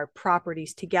package our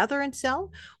properties together and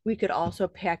sell. We could also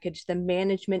package the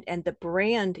management and the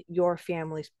brand Your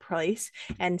Family's Place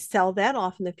and sell that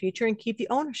off in the future and keep the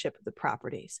ownership of the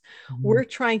properties. We're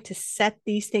trying to set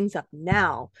these things up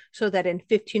now so that in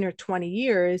 15 or 20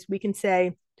 years we can say,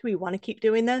 do we want to keep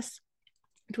doing this?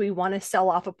 Do we want to sell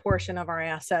off a portion of our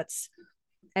assets?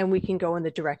 And we can go in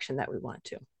the direction that we want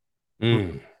to.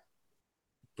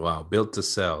 Wow, built to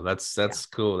sell. That's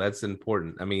cool. That's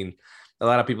important. I mean, a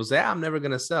lot of people say, I'm never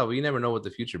going to sell, but you never know what the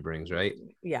future brings, right?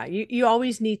 Yeah, you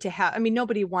always need to have, I mean,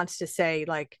 nobody wants to say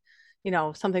like,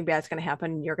 something bad's going to happen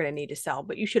and you're going to need to sell,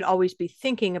 but you should always be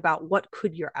thinking about what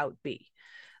could your out be.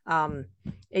 um,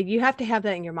 you have to have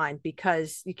that in your mind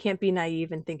because you can't be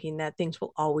naive in thinking that things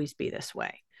will always be this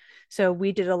way. So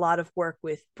we did a lot of work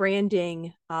with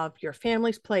branding of your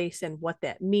family's place and what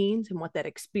that means and what that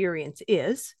experience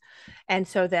is. And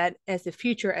so that as the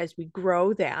future, as we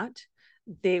grow that,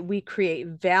 we create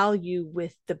value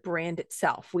with the brand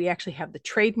itself. We actually have the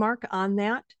trademark on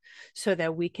that so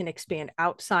that we can expand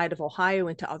outside of Ohio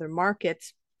into other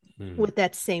markets with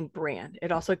that same brand.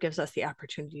 It also gives us the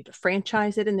opportunity to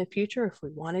franchise it in the future if we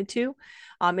wanted to.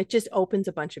 It just opens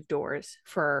a bunch of doors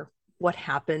for what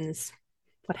happens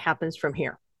from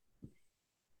here.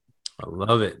 I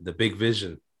love it. The big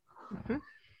vision.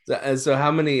 Mm-hmm. So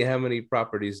how many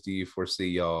properties do you foresee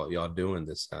y'all doing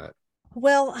this at?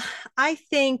 Well, I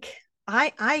think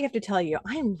I have to tell you,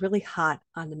 I am really hot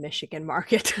on the Michigan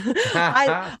market.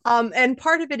 And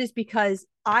part of it is because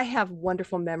I have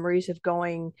wonderful memories of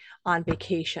going on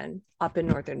vacation up in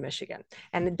northern Michigan.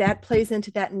 And that plays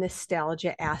into that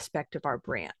nostalgia aspect of our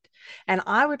brand. And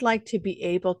I would like to be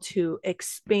able to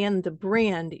expand the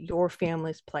brand, Your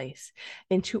Family's Place,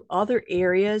 into other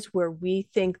areas where we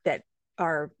think that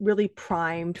are really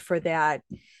primed for that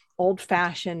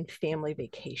old-fashioned family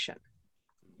vacation.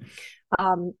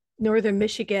 Northern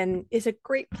Michigan is a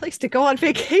great place to go on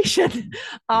vacation.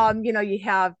 You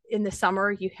have in the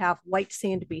summer, you have white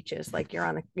sand beaches, like you're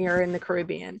in the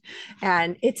Caribbean,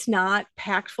 and it's not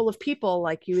packed full of people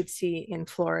like you would see in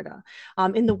Florida.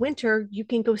 In the winter, you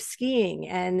can go skiing,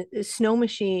 and snow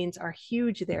machines are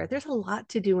huge there. There's a lot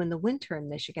to do in the winter in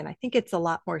Michigan. I think it's a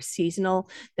lot more seasonal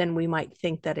than we might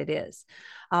think that it is.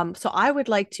 So I would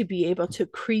like to be able to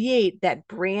create that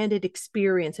branded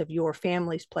experience of Your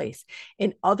Family's Place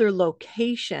in other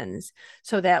locations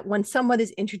so that when someone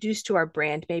is introduced to our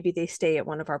brand, maybe they stay at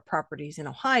one of our properties in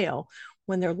Ohio,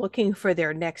 when they're looking for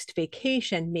their next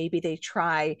vacation, maybe they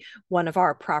try one of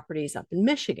our properties up in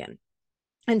Michigan.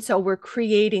 And so we're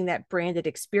creating that branded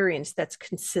experience that's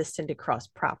consistent across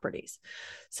properties.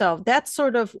 So that's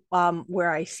sort of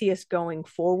where I see us going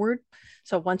forward.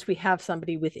 So once we have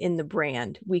somebody within the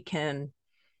brand, we can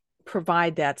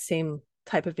provide that same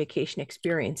type of vacation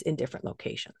experience in different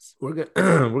locations. We're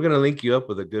gonna link you up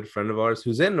with a good friend of ours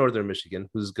who's in northern Michigan,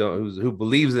 who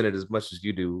believes in it as much as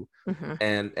you do,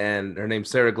 and her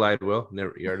name's Sarah Glidewell.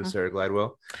 You heard of Sarah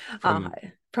Glidewell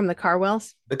from the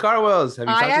Carwells? The Carwells. Have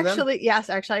you talked to them? Yes,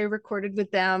 actually, I recorded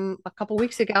with them a couple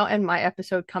weeks ago, and my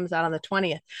episode comes out on the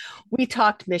 20th. We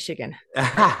talked Michigan.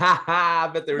 I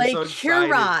bet they were Lake so excited.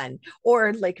 Huron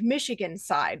or Lake Michigan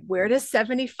side. Where does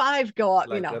 75 go up?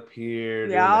 Like up here.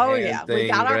 We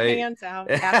got our hands out.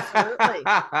 Absolutely.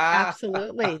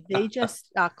 Absolutely. They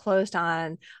just closed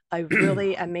on a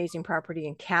really amazing property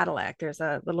in Cadillac. There's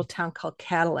a little town called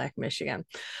Cadillac, Michigan.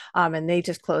 And they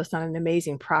just closed on an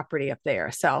amazing property up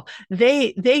there. So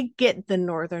they get the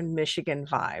northern Michigan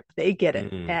vibe. They get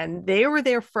it. And they were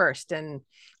there first. And,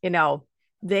 they know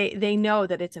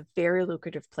that it's a very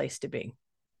lucrative place to be.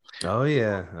 Oh,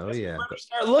 yeah. Oh, yeah. You better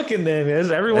start looking then.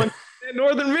 As everyone in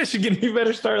northern Michigan, you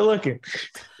better start looking.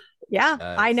 Yeah,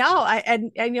 I know.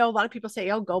 And a lot of people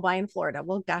say, "Oh, go buy in Florida."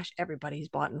 Well, gosh, everybody's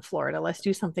bought in Florida. Let's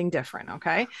do something different,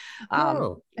 okay?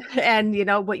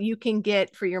 And what you can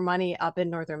get for your money up in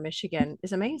northern Michigan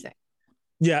is amazing.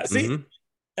 Yeah, see,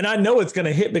 and I know it's going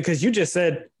to hit because you just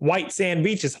said white sand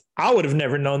beaches. I would have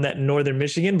never known that in northern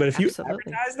Michigan, but if you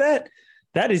advertise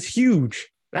that is huge.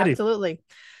 Absolutely.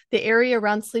 The area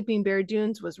around Sleeping Bear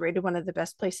Dunes was rated one of the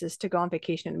best places to go on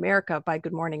vacation in America by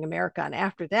Good Morning America. And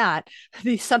after that,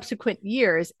 the subsequent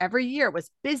years, every year was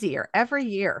busier. Every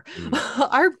year,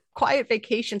 our quiet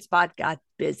vacation spot got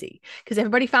busy because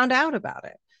everybody found out about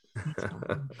it.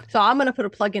 So I'm going to put a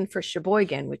plug in for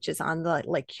Sheboygan, which is on the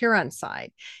Lake Huron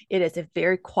side. It is a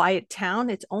very quiet town.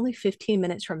 It's only 15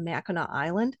 minutes from Mackinac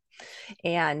Island.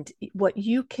 And what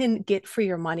you can get for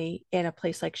your money in a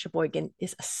place like Sheboygan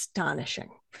is astonishing.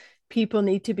 People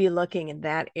need to be looking in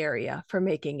that area for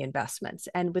making investments.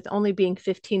 And with only being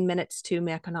 15 minutes to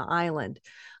Mackinac Island,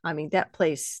 I mean, that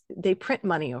place, they print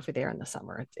money over there in the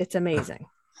summer. It's amazing.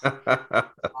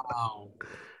 Wow.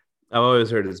 I've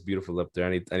always heard it's beautiful up there.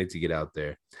 I need to get out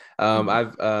there.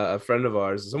 I've a friend of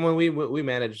ours, someone we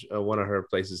manage one of her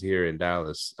places here in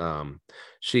Dallas.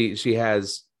 She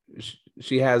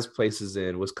has places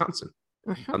in Wisconsin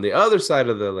on the other side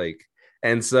of the lake,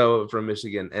 and so from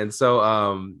Michigan, and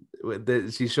so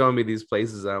she's showing me these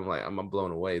places. And I'm like, I'm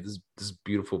blown away. This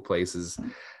beautiful places.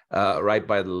 right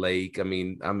by the lake. I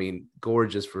mean,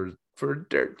 gorgeous for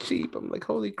dirt cheap. I'm like,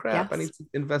 holy crap, I Yes. need to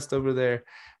invest over there.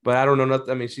 But I don't know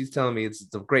nothing. I mean, she's telling me it's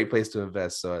a great place to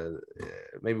invest. So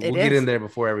maybe It we'll get in is. there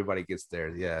before everybody gets there.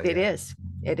 Yeah, It yeah. is.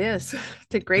 It is.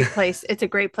 It's a great place. It's a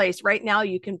great place. Right now,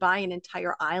 you can buy an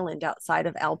entire island outside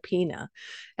of Alpena,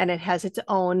 and it has its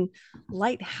own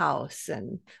lighthouse,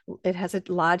 and it has a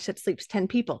lodge that sleeps 10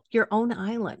 people. Your own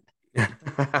island.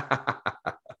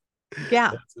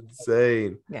 Yeah. That's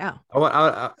insane. Yeah.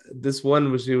 This one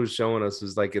was she was showing us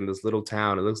was like in this little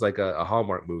town. It looks like a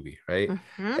Hallmark movie, right?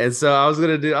 Mhm. And so I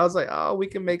was like, oh, we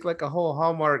can make like a whole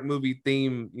Hallmark movie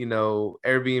theme,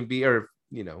 Airbnb or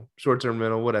short-term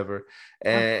rental, whatever.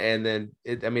 And then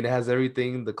I mean, it has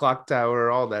everything, the clock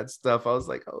tower, all that stuff. I was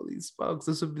like, holy smokes,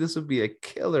 this would be a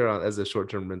killer as a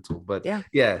short-term rental. But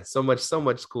yeah, so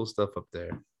much cool stuff up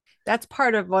there. That's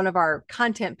part of one of our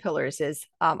content pillars is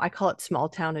I call it small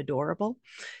town adorable,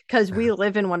 because we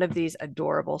live in one of these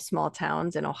adorable small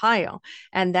towns in Ohio.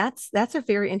 And that's a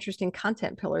very interesting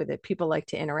content pillar that people like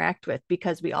to interact with,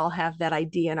 because we all have that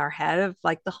idea in our head of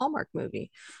like the Hallmark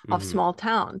movie of small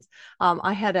towns.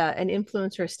 I had an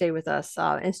influencer stay with us,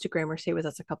 Instagrammer stay with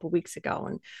us a couple of weeks ago.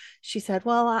 And she said,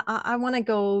 well, I want to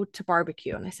go to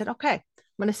barbecue. And I said, okay, I'm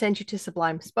going to send you to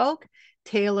Sublime Spoke.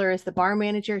 Taylor is the bar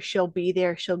manager. She'll be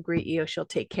there. She'll greet you. She'll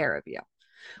take care of you.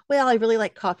 Well, I really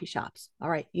like coffee shops. All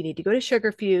right, you need to go to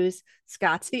Sugar Fuse.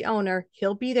 Scott's the owner.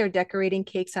 He'll be there decorating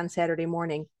cakes on Saturday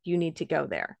morning. You need to go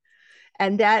there.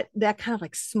 And that kind of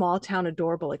like small town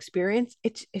adorable experience,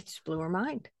 it's blew her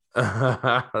mind.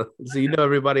 So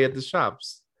everybody at the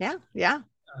shops. Yeah.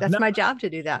 That's my job to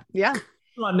do that. Yeah.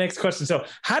 My next question. So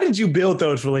how did you build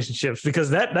those relationships? Because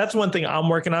that's one thing I'm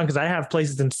working on, because I have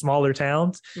places in smaller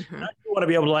towns. Mm-hmm. I want to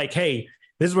be able to like, hey,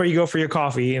 this is where you go for your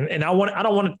coffee. And I don't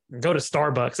want to go to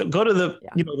Starbucks. Go to the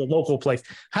local place.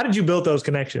 How did you build those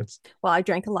connections? Well, I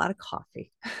drank a lot of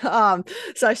coffee.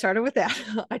 So I started with that.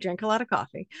 I drank a lot of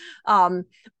coffee.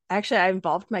 Actually, I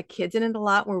involved my kids in it a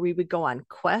lot, where we would go on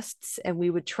quests and we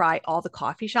would try all the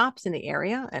coffee shops in the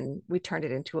area, and we turned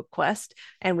it into a quest.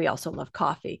 And we also love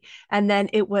coffee. And then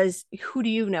it was, who do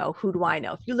you know? Who do I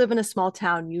know? If you live in a small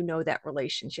town, you know that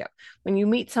relationship. When you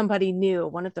meet somebody new,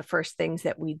 one of the first things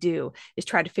that we do is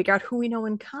try to figure out who we know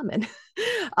in common.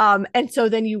 And so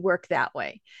then you work that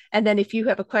way. And then if you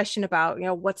have a question about,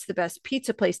 what's the best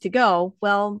pizza place to go?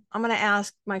 Well, I'm going to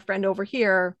ask my friend over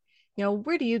here,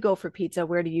 where do you go for pizza?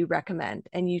 Where do you recommend?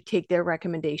 And you take their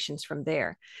recommendations from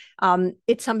there.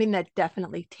 It's something that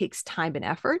definitely takes time and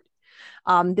effort.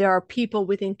 There are people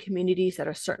within communities that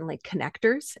are certainly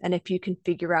connectors. And if you can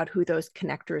figure out who those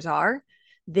connectors are,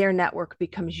 their network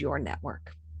becomes your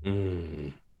network.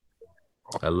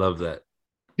 I love that.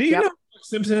 Do you know who Mark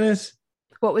Simpson is?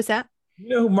 What was that? You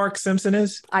know who Mark Simpson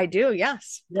is? I do,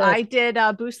 yes. I did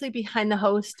Boostly Behind the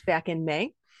Host back in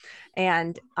May.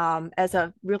 And as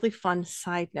a really fun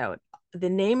side note, the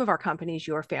name of our company is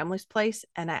Your Family's Place.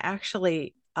 And I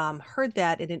actually heard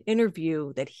that in an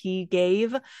interview that he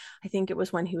gave. I think it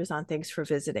was when he was on Thanks for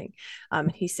Visiting.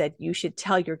 He said, you should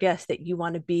tell your guests that you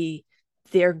want to be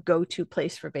their go-to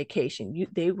place for vacation.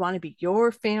 They want to be,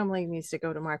 your family needs to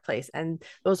go to my place. And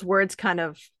those words kind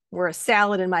of were a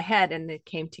salad in my head, and it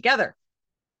came together.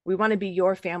 We want to be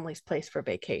your family's place for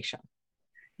vacation.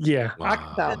 Yeah.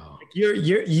 Wow.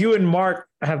 You and Mark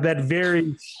have that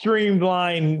very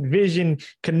streamlined vision,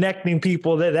 connecting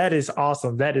people. That is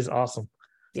awesome. That is awesome.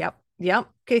 Yep.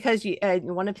 Because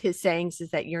one of his sayings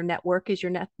is that your network is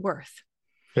your net worth.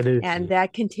 It is. And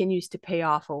that continues to pay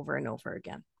off over and over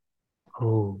again.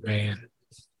 Oh, man.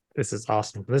 This is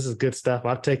awesome. This is good stuff.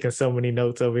 I've taken so many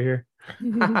notes over here.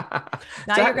 Now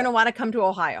you're going to want to come to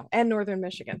Ohio and Northern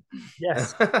Michigan.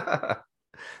 Yes.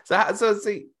 So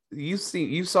see,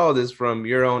 you saw this from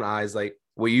your own eyes, like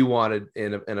what you wanted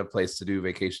in a place to do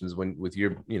vacations with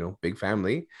your big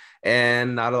family,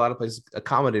 and not a lot of places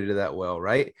accommodated that well,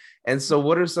 right? And so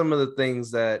what are some of the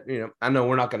things that I know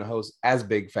we're not going to host as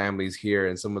big families here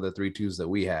in some of the 3-2s that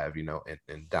we have in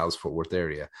Dallas Fort Worth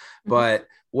area, but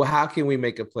how can we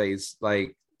make a place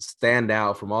like stand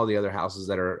out from all the other houses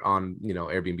that are on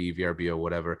Airbnb, VRBO,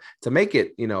 whatever, to make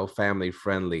it family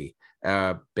friendly,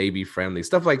 baby friendly,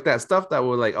 stuff like that, stuff that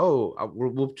we're like,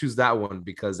 we'll choose that one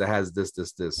because it has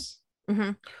this.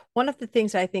 One of the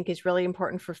things I think is really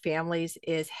important for families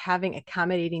is having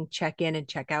accommodating check-in and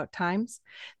check-out times.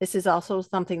 This is also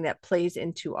something that plays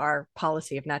into our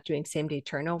policy of not doing same-day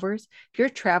turnovers. If you're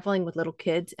traveling with little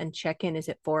kids and check-in is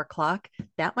at 4:00,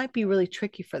 that might be really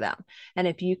tricky for them. And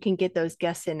if you can get those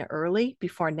guests in early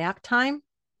before nap time,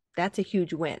 That's a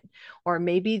huge win. Or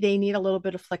maybe they need a little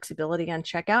bit of flexibility on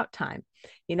checkout time.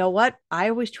 You know what? I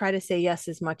always try to say yes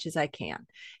as much as I can.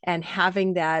 And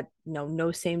having that,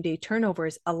 no same day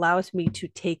turnovers allows me to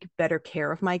take better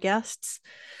care of my guests.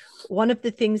 One of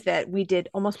the things that we did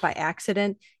almost by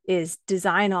accident is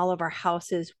design all of our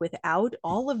houses without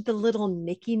all of the little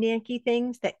nicky nanky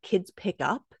things that kids pick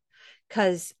up.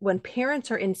 Because when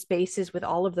parents are in spaces with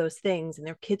all of those things and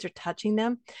their kids are touching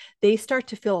them, they start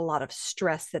to feel a lot of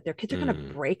stress that their kids are going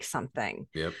to break something.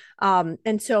 Yep.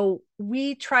 And so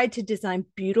we tried to design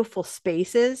beautiful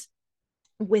spaces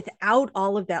without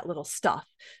all of that little stuff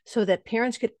so that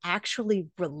parents could actually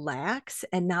relax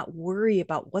and not worry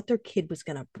about what their kid was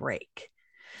going to break.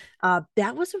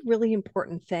 That was a really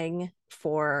important thing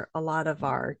for a lot of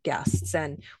our guests,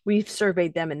 and we've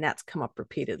surveyed them, and that's come up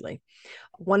repeatedly.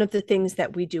 One of the things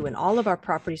that we do in all of our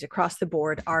properties across the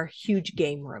board are huge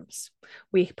game rooms.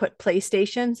 We put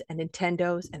PlayStations and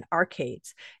Nintendos and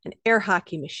arcades and air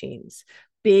hockey machines,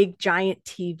 big giant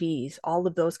TVs, all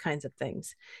of those kinds of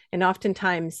things. And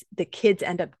oftentimes the kids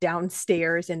end up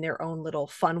downstairs in their own little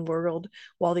fun world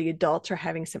while the adults are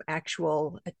having some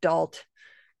actual adult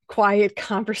quiet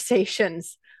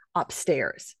conversations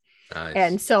upstairs. Nice.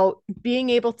 And so being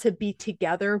able to be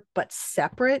together but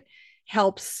separate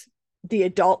helps the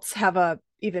adults have a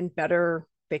even better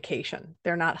vacation.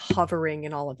 They're not hovering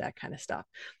and all of that kind of stuff.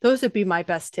 Those would be my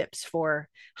best tips for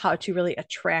how to really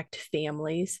attract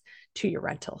families to your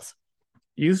rentals.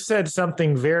 You said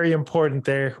something very important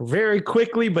there very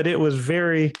quickly, but it was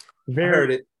very, very. I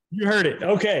heard it. You heard it.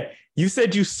 Okay. You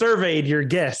said you surveyed your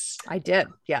guests. I did.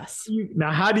 Yes.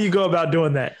 Now, how do you go about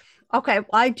doing that? Okay,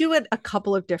 well, I do it a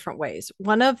couple of different ways.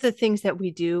 One of the things that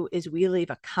we do is we leave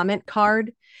a comment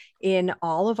card in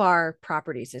all of our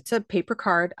properties. It's a paper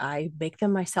card. I make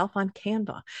them myself on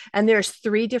Canva. And there's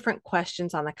 3 different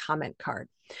questions on the comment card.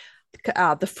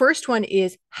 The first one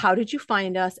is, how did you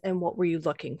find us and what were you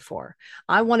looking for?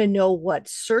 I want to know what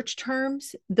search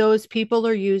terms those people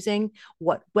are using,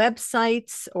 what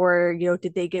websites, or,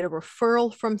 did they get a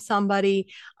referral from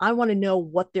somebody? I want to know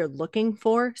what they're looking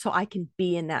for so I can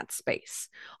be in that space.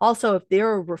 Also, if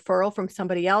they're a referral from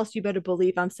somebody else, you better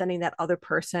believe I'm sending that other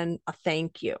person a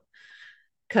thank you,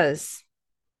 because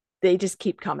they just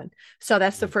keep coming. So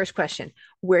that's the first question.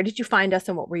 Where did you find us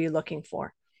and what were you looking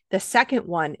for? The second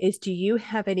one is, do you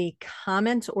have any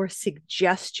comments or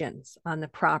suggestions on the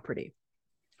property?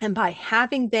 And by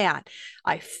having that,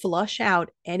 I flush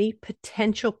out any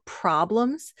potential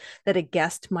problems that a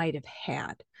guest might have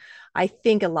had. I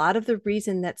think a lot of the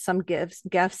reason that some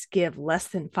guests give less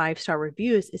than 5-star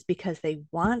reviews is because they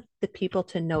want the people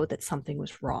to know that something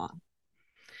was wrong.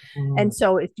 And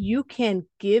so if you can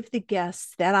give the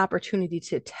guests that opportunity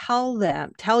to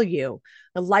tell you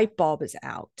the light bulb is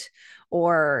out,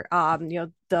 or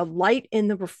the light in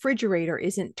the refrigerator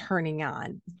isn't turning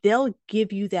on, they'll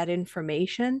give you that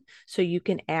information so you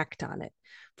can act on it.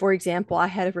 For example, I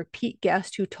had a repeat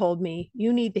guest who told me,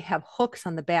 you need to have hooks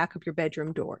on the back of your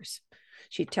bedroom doors.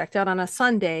 She checked out on a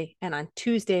Sunday, and on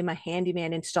Tuesday, my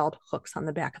handyman installed hooks on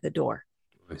the back of the door.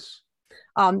 Nice.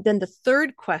 Then the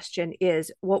third question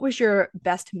is, what was your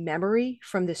best memory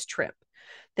from this trip?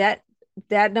 That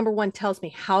number 1 tells me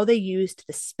how they used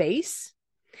the space.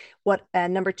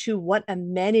 Number 2, what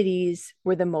amenities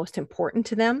were the most important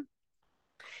to them?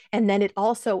 And then it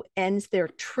also ends their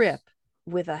trip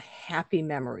with a happy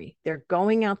memory. They're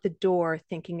going out the door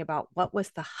thinking about, what was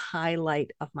the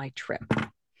highlight of my trip?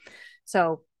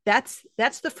 So that's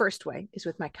the first way, is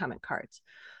with my comment cards.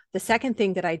 The second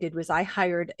thing that I did was I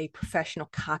hired a professional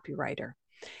copywriter,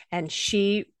 and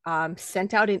she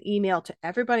sent out an email to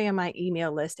everybody on my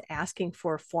email list asking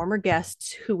for former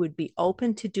guests who would be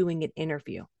open to doing an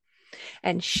interview.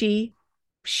 And she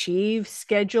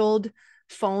scheduled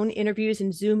phone interviews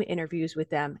and Zoom interviews with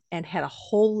them and had a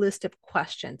whole list of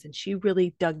questions. And she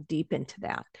really dug deep into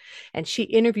that. And she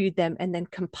interviewed them and then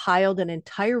compiled an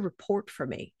entire report for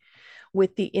me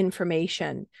with the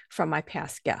information from my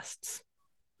past guests.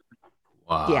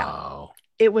 Wow.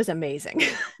 Yeah, it was amazing.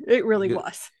 It really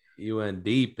was. You went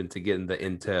deep into getting the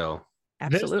intel.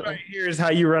 Absolutely. This right here is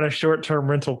how you run a short-term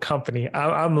rental company.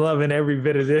 I'm loving every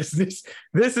bit of this.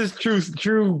 This is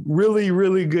true, really,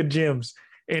 really good gems.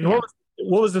 And what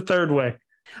was the third way?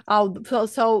 Oh,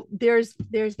 so there's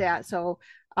that. So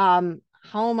how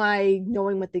am I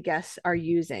knowing what the guests are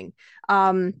using?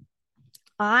 I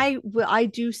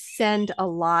do send a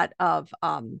lot of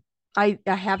I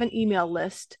have an email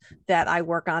list that I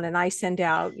work on, and I send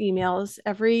out emails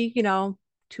every,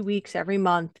 2 weeks, every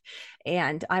month.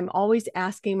 And I'm always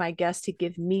asking my guests to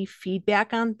give me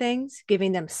feedback on things,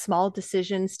 giving them small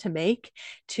decisions to make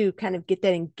to kind of get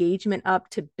that engagement up,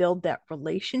 to build that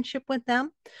relationship with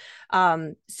them,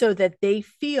 so that they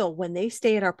feel when they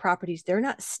stay at our properties, they're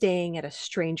not staying at a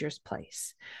stranger's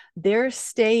place. They're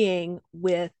staying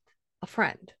with a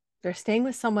friend. They're staying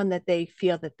with someone that they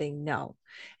feel that they know.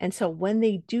 And so when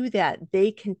they do that,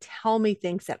 they can tell me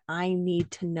things that I need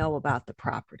to know about the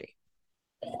property.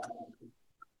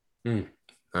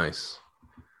 Nice.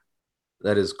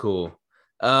 That is cool.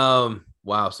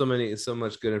 Wow, so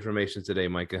much good information today,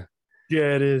 Micah.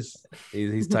 Yeah, it is.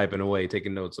 He's typing away,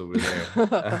 taking notes over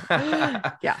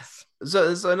there. Yes.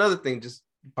 So another thing just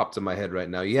popped in my head right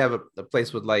now. You have a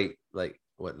place with like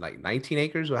 19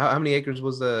 acres? How many acres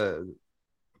was the?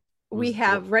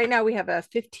 Right now we have a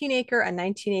 15 acre, a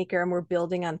 19 acre, and we're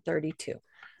building on 32.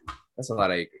 That's a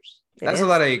lot of acres. That's a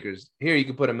lot of acres. Here you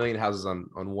can put 1 million houses on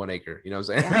 1 acre. You know what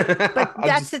I'm saying? Yeah. But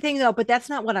that's the thing though, but that's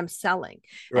not what I'm selling.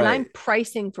 Right. And I'm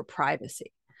pricing for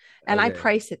privacy. And I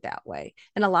price it that way.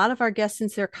 And a lot of our guests,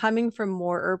 since they're coming from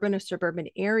more urban or suburban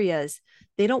areas,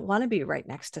 they don't want to be right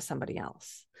next to somebody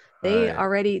else.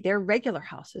 Their regular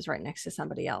house is right next to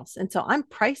somebody else. And so I'm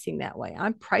pricing that way.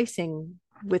 I'm pricing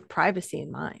with privacy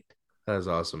in mind. That's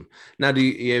awesome. Now, have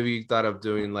you thought of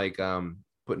doing like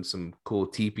putting some cool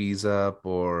teepees up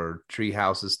or tree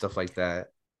houses, stuff like that?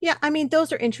 Yeah, I mean,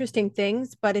 those are interesting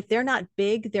things, but if they're not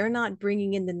big, they're not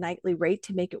bringing in the nightly rate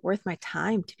to make it worth my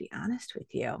time, to be honest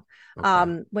with you.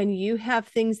 Okay. When you have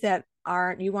things that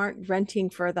you aren't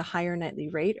renting for the higher nightly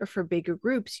rate or for bigger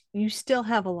groups, you still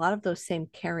have a lot of those same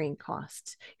carrying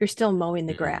costs. You're still mowing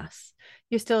the grass.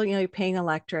 You're still, you're paying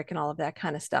electric and all of that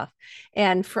kind of stuff.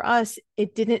 And for us,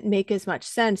 it didn't make as much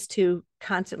sense to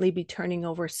constantly be turning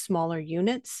over smaller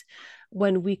units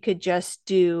when we could just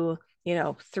do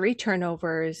 3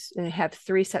 turnovers and have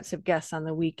 3 sets of guests on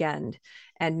the weekend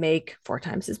and make 4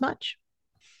 times as much.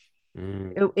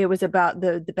 It was about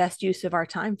the best use of our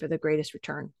time for the greatest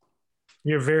return.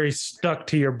 You're very stuck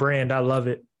to your brand. I love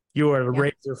it. You are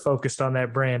razor focused on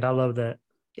that brand. I love that.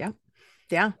 Yeah.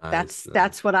 Yeah. Nice.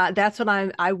 That's what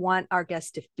I want our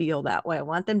guests to feel that way. I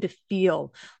want them to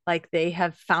feel like they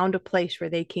have found a place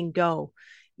where they can go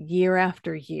year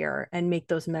after year and make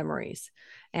those memories.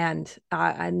 And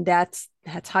that's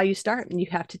how you start. And you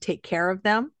have to take care of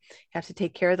them. You have to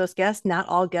take care of those guests. Not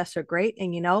all guests are great.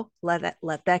 And, let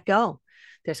that go.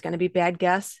 There's going to be bad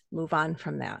guests. Move on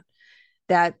from that.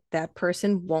 That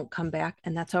person won't come back.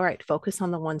 And that's all right. Focus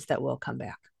on the ones that will come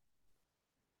back.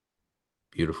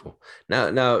 Beautiful.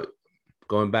 Now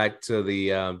going back to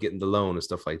the getting the loan and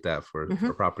stuff like that for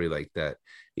a property like that,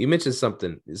 you mentioned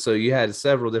something. So you had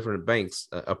several different banks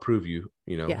approve you,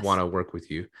 want to work with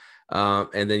you.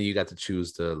 And then you got to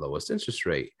choose the lowest interest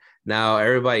rate. Now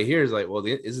everybody here is like, well,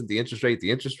 isn't the interest rate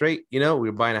the interest rate?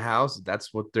 We're buying a house.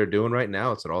 That's what they're doing right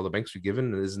now. It's what all the banks are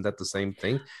giving. Isn't that the same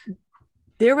thing?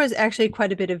 There was actually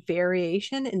quite a bit of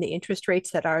variation in the interest rates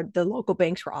that the local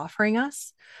banks were offering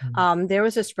us. There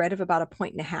was a spread of about 1.5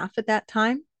 points at that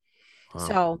time. Wow.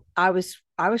 So I was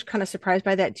kind of surprised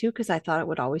by that too, because I thought it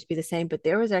would always be the same, but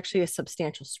there was actually a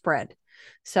substantial spread.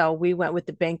 So we went with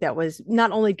the bank that was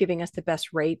not only giving us the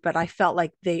best rate, but I felt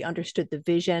like they understood the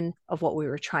vision of what we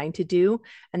were trying to do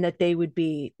and that they would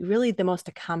be really the most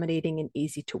accommodating and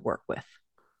easy to work with.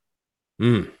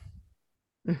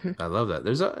 I love that.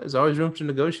 There's always room to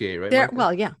negotiate, right?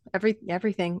 Well, yeah,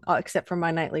 everything except for my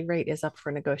nightly rate is up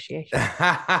for negotiation. Can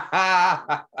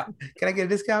I get a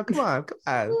discount? Come on.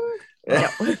 No.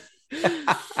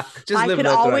 I could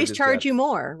always charge you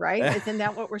more, right? Isn't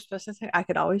that what we're supposed to say? I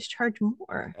could always charge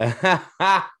more.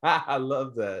 I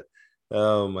love that.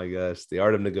 Oh my gosh, the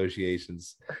art of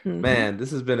negotiations. Man, this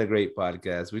has been a great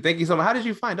podcast. We thank you so much. How did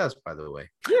you find us, by the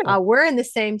way? We're in the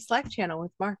same Slack channel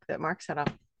with Mark that Mark set up.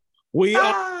 We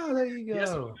are. There you go.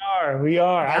 Yes, we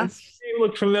are. Yes. I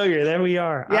look familiar. There we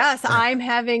are. Yes, I'm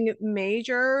having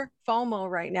major FOMO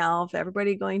right now of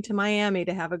everybody going to Miami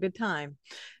to have a good time.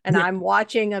 And I'm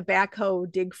watching a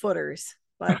backhoe dig footers.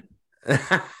 But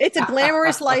it's a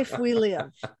glamorous life we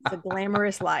live. It's a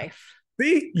glamorous life.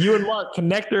 See, you and Mark,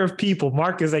 connector of people.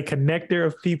 Mark is a connector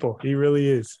of people. He really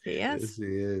is. He is. Yes, he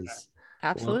is.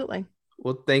 Absolutely.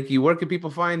 Well, thank you. Where can people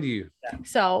find you?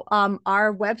 So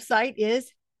our website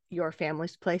is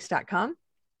yourfamiliesplace.com.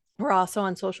 We're also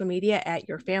on social media at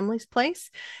Your Family's Place.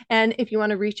 And if you want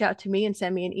to reach out to me and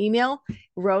send me an email,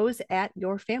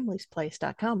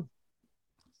 rose@yourfamiliesplace.com.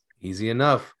 Easy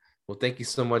enough. Well, thank you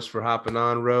so much for hopping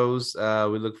on, Rose.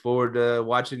 We look forward to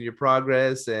watching your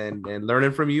progress and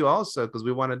learning from you also, because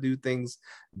we want to do things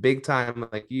big time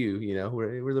like you. You know,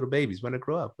 we're little babies. We want to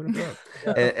grow up.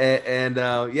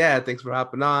 Yeah, thanks for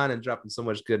hopping on and dropping so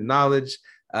much good knowledge.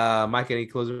 Mike, any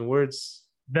closing words?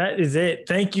 That is it.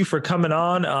 Thank you for coming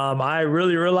on. I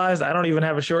really realized I don't even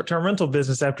have a short-term rental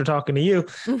business after talking to you.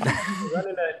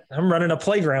 I'm running a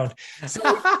playground. So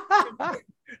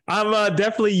I'm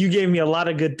definitely, you gave me a lot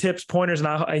of good tips, pointers,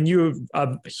 and you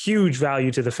a huge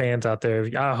value to the fans out there.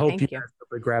 I hope you guys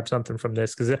grab something from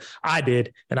this, because I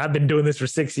did, and I've been doing this for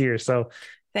 6 years. So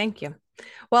thank you.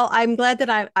 Well, I'm glad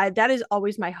that that is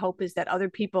always my hope, is that other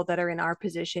people that are in our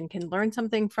position can learn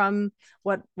something from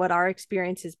what our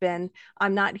experience has been.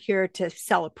 I'm not here to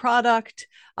sell a product.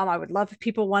 I would love if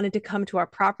people wanted to come to our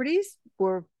properties.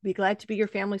 We'll be glad to be your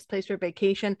family's place for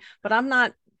vacation, but I'm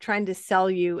not trying to sell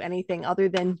you anything other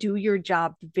than do your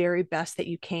job the very best that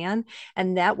you can,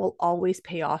 and that will always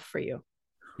pay off for you.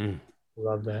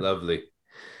 Love that. Lovely.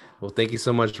 Well, thank you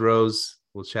so much, Rose.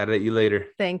 We'll chat at you later.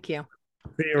 Thank you.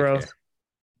 See you, Rose.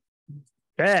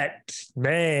 That,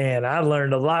 man, I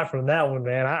learned a lot from that one,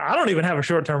 man. I don't even have a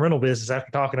short-term rental business after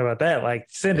talking about that. Like,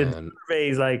 sending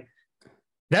surveys, like,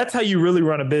 that's how you really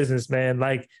run a business, man.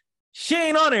 Like, she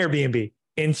ain't on Airbnb.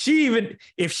 And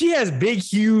if she has big,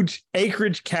 huge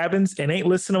acreage cabins and ain't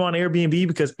listing them on Airbnb,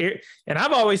 because, and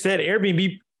I've always said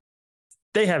Airbnb,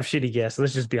 they have shitty guests.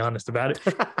 Let's just be honest about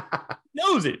it.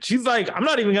 Knows it. She's like, I'm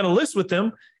not even going to list with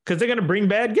them because they're going to bring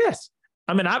bad guests.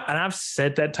 I mean, I've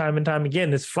said that time and time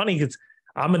again. It's funny because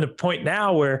I'm in the point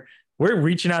now where we're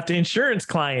reaching out to insurance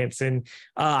clients, and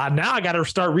now I got to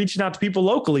start reaching out to people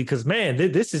locally, because, man,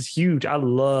 this is huge. I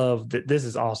love that. This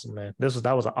is awesome, man.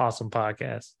 That was an awesome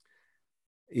podcast.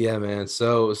 Yeah, man.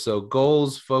 So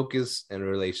goals, focus, and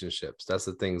relationships. That's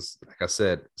the things, like I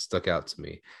said, stuck out to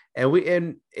me.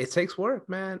 And it takes work,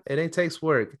 man. It takes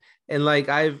work. And like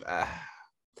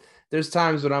there's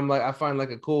times when I'm like, I find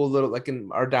like a cool little, like in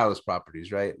our Dallas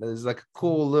properties, right? There's like a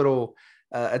cool little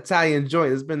Italian joint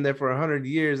that's been there for 100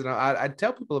 years. And I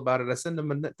tell people about it. I send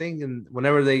them a thing, and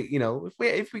whenever they, you know,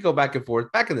 if we go back and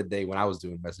forth, back in the day when I was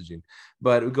doing messaging,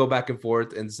 but we go back and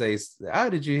forth and say, oh,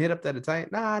 did you hit up that Italian?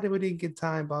 Nah, we didn't get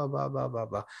time, blah, blah, blah, blah,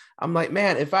 blah. I'm like,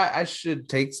 man, if I should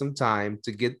take some time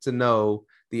to get to know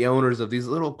the owners of these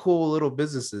cool little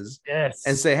businesses, yes,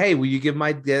 and say, hey, will you give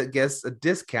my guests a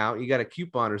discount? You got a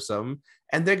coupon or something,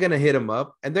 and they're going to hit them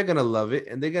up, and they're going to love it.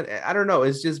 And I don't know.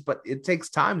 It's just, but it takes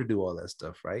time to do all that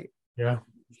stuff, right? Yeah.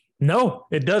 No,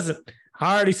 it doesn't.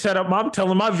 I already set up. I'm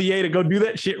telling my VA to go do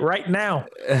that shit right now.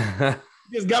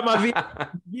 Just got my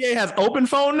VA has open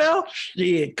phone now.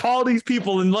 Shit, call these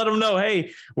people and let them know,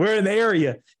 hey, we're in the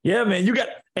area. Yeah,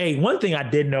 man, one thing I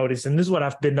did notice, and this is what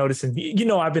I've been noticing, you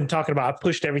know, I've been talking about, I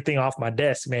pushed everything off my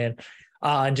desk, man,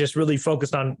 and just really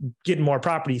focused on getting more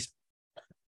properties.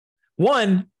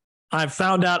 One, I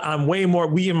found out we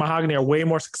in Mahogany are way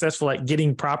more successful at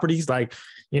getting properties. Like,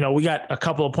 you know, we got a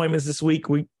couple appointments this week.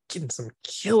 We getting some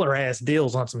killer ass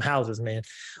deals on some houses, man.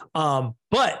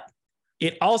 But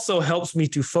it also helps me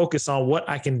to focus on what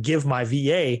I can give my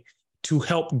VA to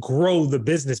help grow the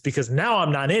business, because now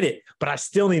I'm not in it, but I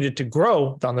still needed to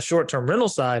grow on the short-term rental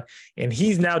side. And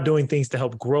he's now doing things to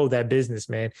help grow that business,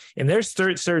 man. And there's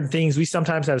certain things we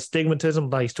sometimes have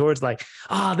stigmatism towards, like,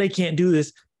 they can't do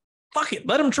this. Fuck it,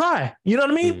 let them try. You know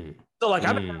what I mean? So like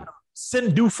I've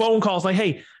been do phone calls like,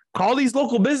 hey, call these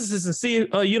local businesses and see,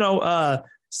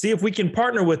 see if we can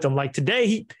partner with them. Like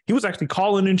today, he was actually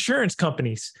calling insurance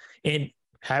companies and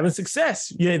having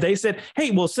success. You know, they said,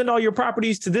 hey, we'll send all your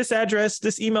properties to this address,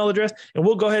 this email address, and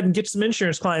we'll go ahead and get some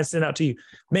insurance clients sent out to you.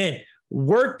 Man,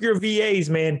 work your VAs,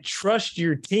 man. Trust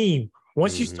your team.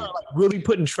 Once you start like really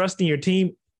putting trust in your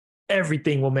team,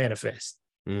 everything will manifest.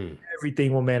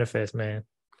 Everything will manifest, man.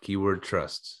 Keyword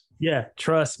trust. Yeah,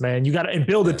 trust, man. You got to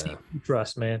build a team of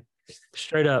trust, man.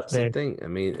 Straight up, that's man. the thing. I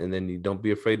mean, and then you don't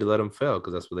be afraid to let them fail,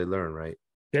 because that's what they learn, right?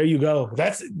 There you go.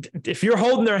 If you're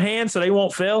holding their hand so they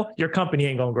won't fail, your company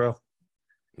ain't gonna grow.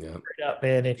 Yeah. Straight up,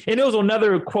 man. And it was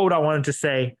another quote I wanted to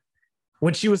say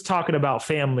when she was talking about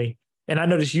family. And I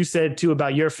noticed you said too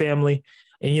about your family,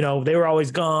 and you know, they were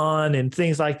always gone and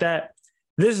things like that.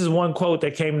 This is one quote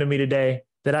that came to me today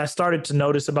that I started to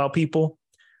notice about people.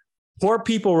 Poor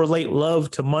people relate love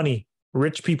to money.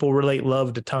 Rich people relate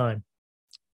love to time.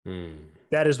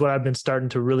 That is what I've been starting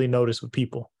to really notice with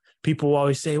people. People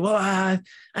always say, well, I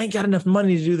ain't got enough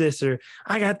money to do this, or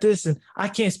I got this and I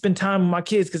can't spend time with my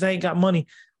kids because I ain't got money.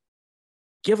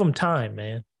 Give them time,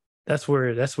 man. That's what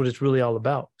it's really all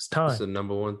about. It's time. That's the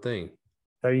number one thing.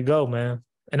 There you go, man.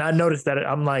 And I noticed that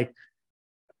I'm like,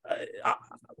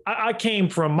 I came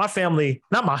from my family,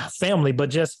 not my family, but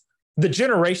just the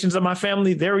generations of my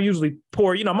family, they were usually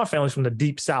poor. You know, my family's from the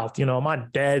deep South. You know, my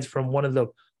dad's from one of the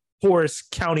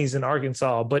poorest counties in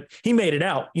Arkansas, but he made it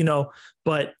out, you know.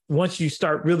 But once you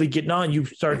start really getting on, you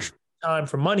start time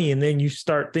for money, and then you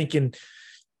start thinking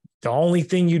the only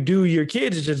thing you do your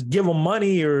kids is just give them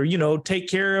money or, you know, take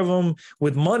care of them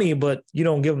with money, but you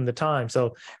don't give them the time.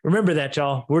 So remember that,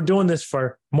 y'all. We're doing this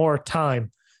for more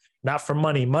time, not for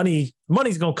money. Money's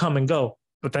going to come and go,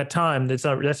 but that time, that's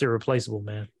irreplaceable,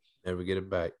 man. Never get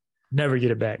it back. Never get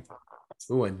it back.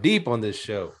 We went deep on this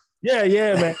show. Yeah,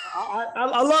 man.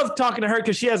 I love talking to her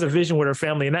because she has a vision with her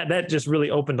family, and that just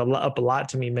really opened up a lot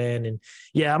to me, man. And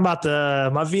yeah, my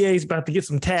VA is about to get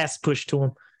some tasks pushed to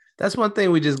him. That's one thing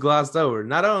we just glossed over.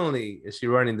 Not only is she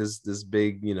running this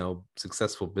big, you know,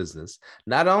 successful business,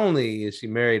 not only is she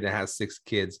married and has 6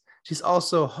 kids, she's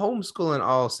also homeschooling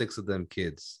all 6 of them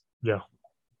kids. Yeah,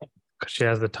 because she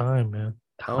has the time, man.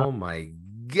 Oh my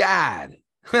God.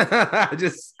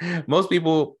 Most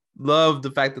people love the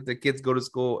fact that their kids go to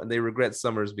school and they regret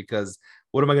summers because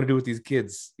what am I going to do with these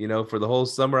kids? You know, for the whole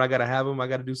summer, I got to have them. I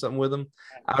got to do something with them.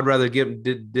 I'd rather give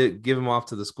them off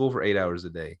to the school for 8 hours a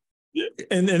day.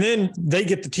 And then they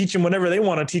get to teach him whenever they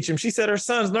want to teach him. She said her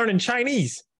son's learning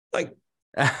Chinese. Like,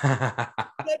 you know what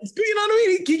I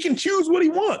mean? He can choose what he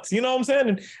wants. You know what I'm saying?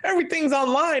 And everything's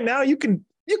online now. You can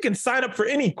sign up for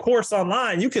any course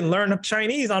online. You can learn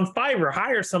Chinese on Fiverr,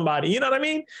 hire somebody. You know what I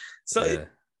mean? So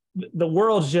the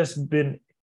world's just been.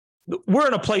 We're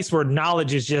in a place where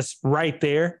knowledge is just right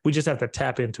there. We just have to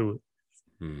tap into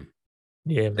it.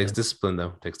 Yeah, man. Takes discipline,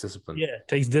 though. Takes discipline. Yeah, it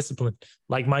takes discipline.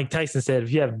 Like Mike Tyson said,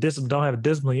 if you have discipline, don't have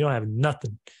discipline, you don't have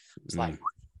nothing. It's like,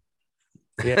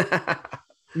 yeah.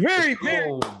 Very,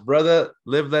 very. Brother,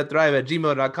 live that thrive at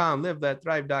gmail.com,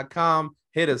 livethatthrive.com.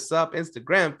 Hit us up,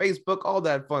 Instagram, Facebook, all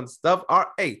that fun stuff.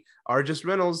 Just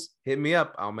Rentals, hit me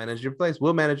up. I'll manage your place.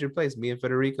 We'll manage your place. Me and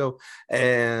Federico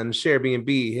and Share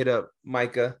B&B. Hit up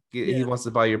Micah. He wants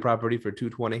to buy your property for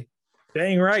 $220.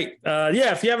 Dang right.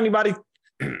 If you have anybody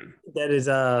that is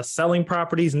selling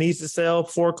properties, needs to sell,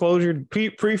 foreclosure,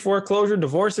 pre-foreclosure,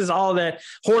 divorces, all that,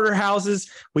 hoarder houses,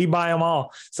 we buy them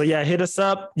all. So yeah, hit us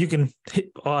up. You can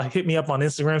hit me up on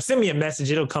Instagram, send me a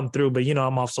message, it'll come through, but you know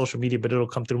I'm off social media, but it'll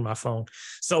come through my phone.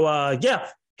 So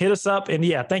hit us up. And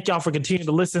yeah, thank y'all for continuing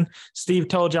to listen. Steve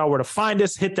told y'all where to find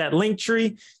us. Hit that link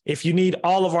tree if you need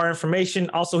all of our information.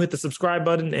 Also hit the subscribe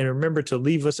button and remember to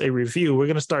leave us a review. We're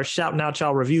going to start shouting out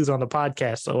y'all reviews on the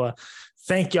podcast. So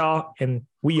thank y'all, and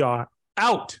we are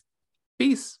out.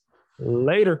 Peace.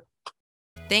 Later.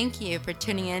 Thank you for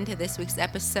tuning in to this week's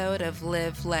episode of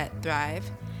Live, Let, Thrive.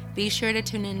 Be sure to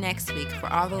tune in next week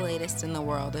for all the latest in the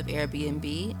world of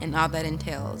Airbnb and all that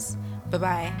entails.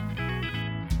 Bye-bye.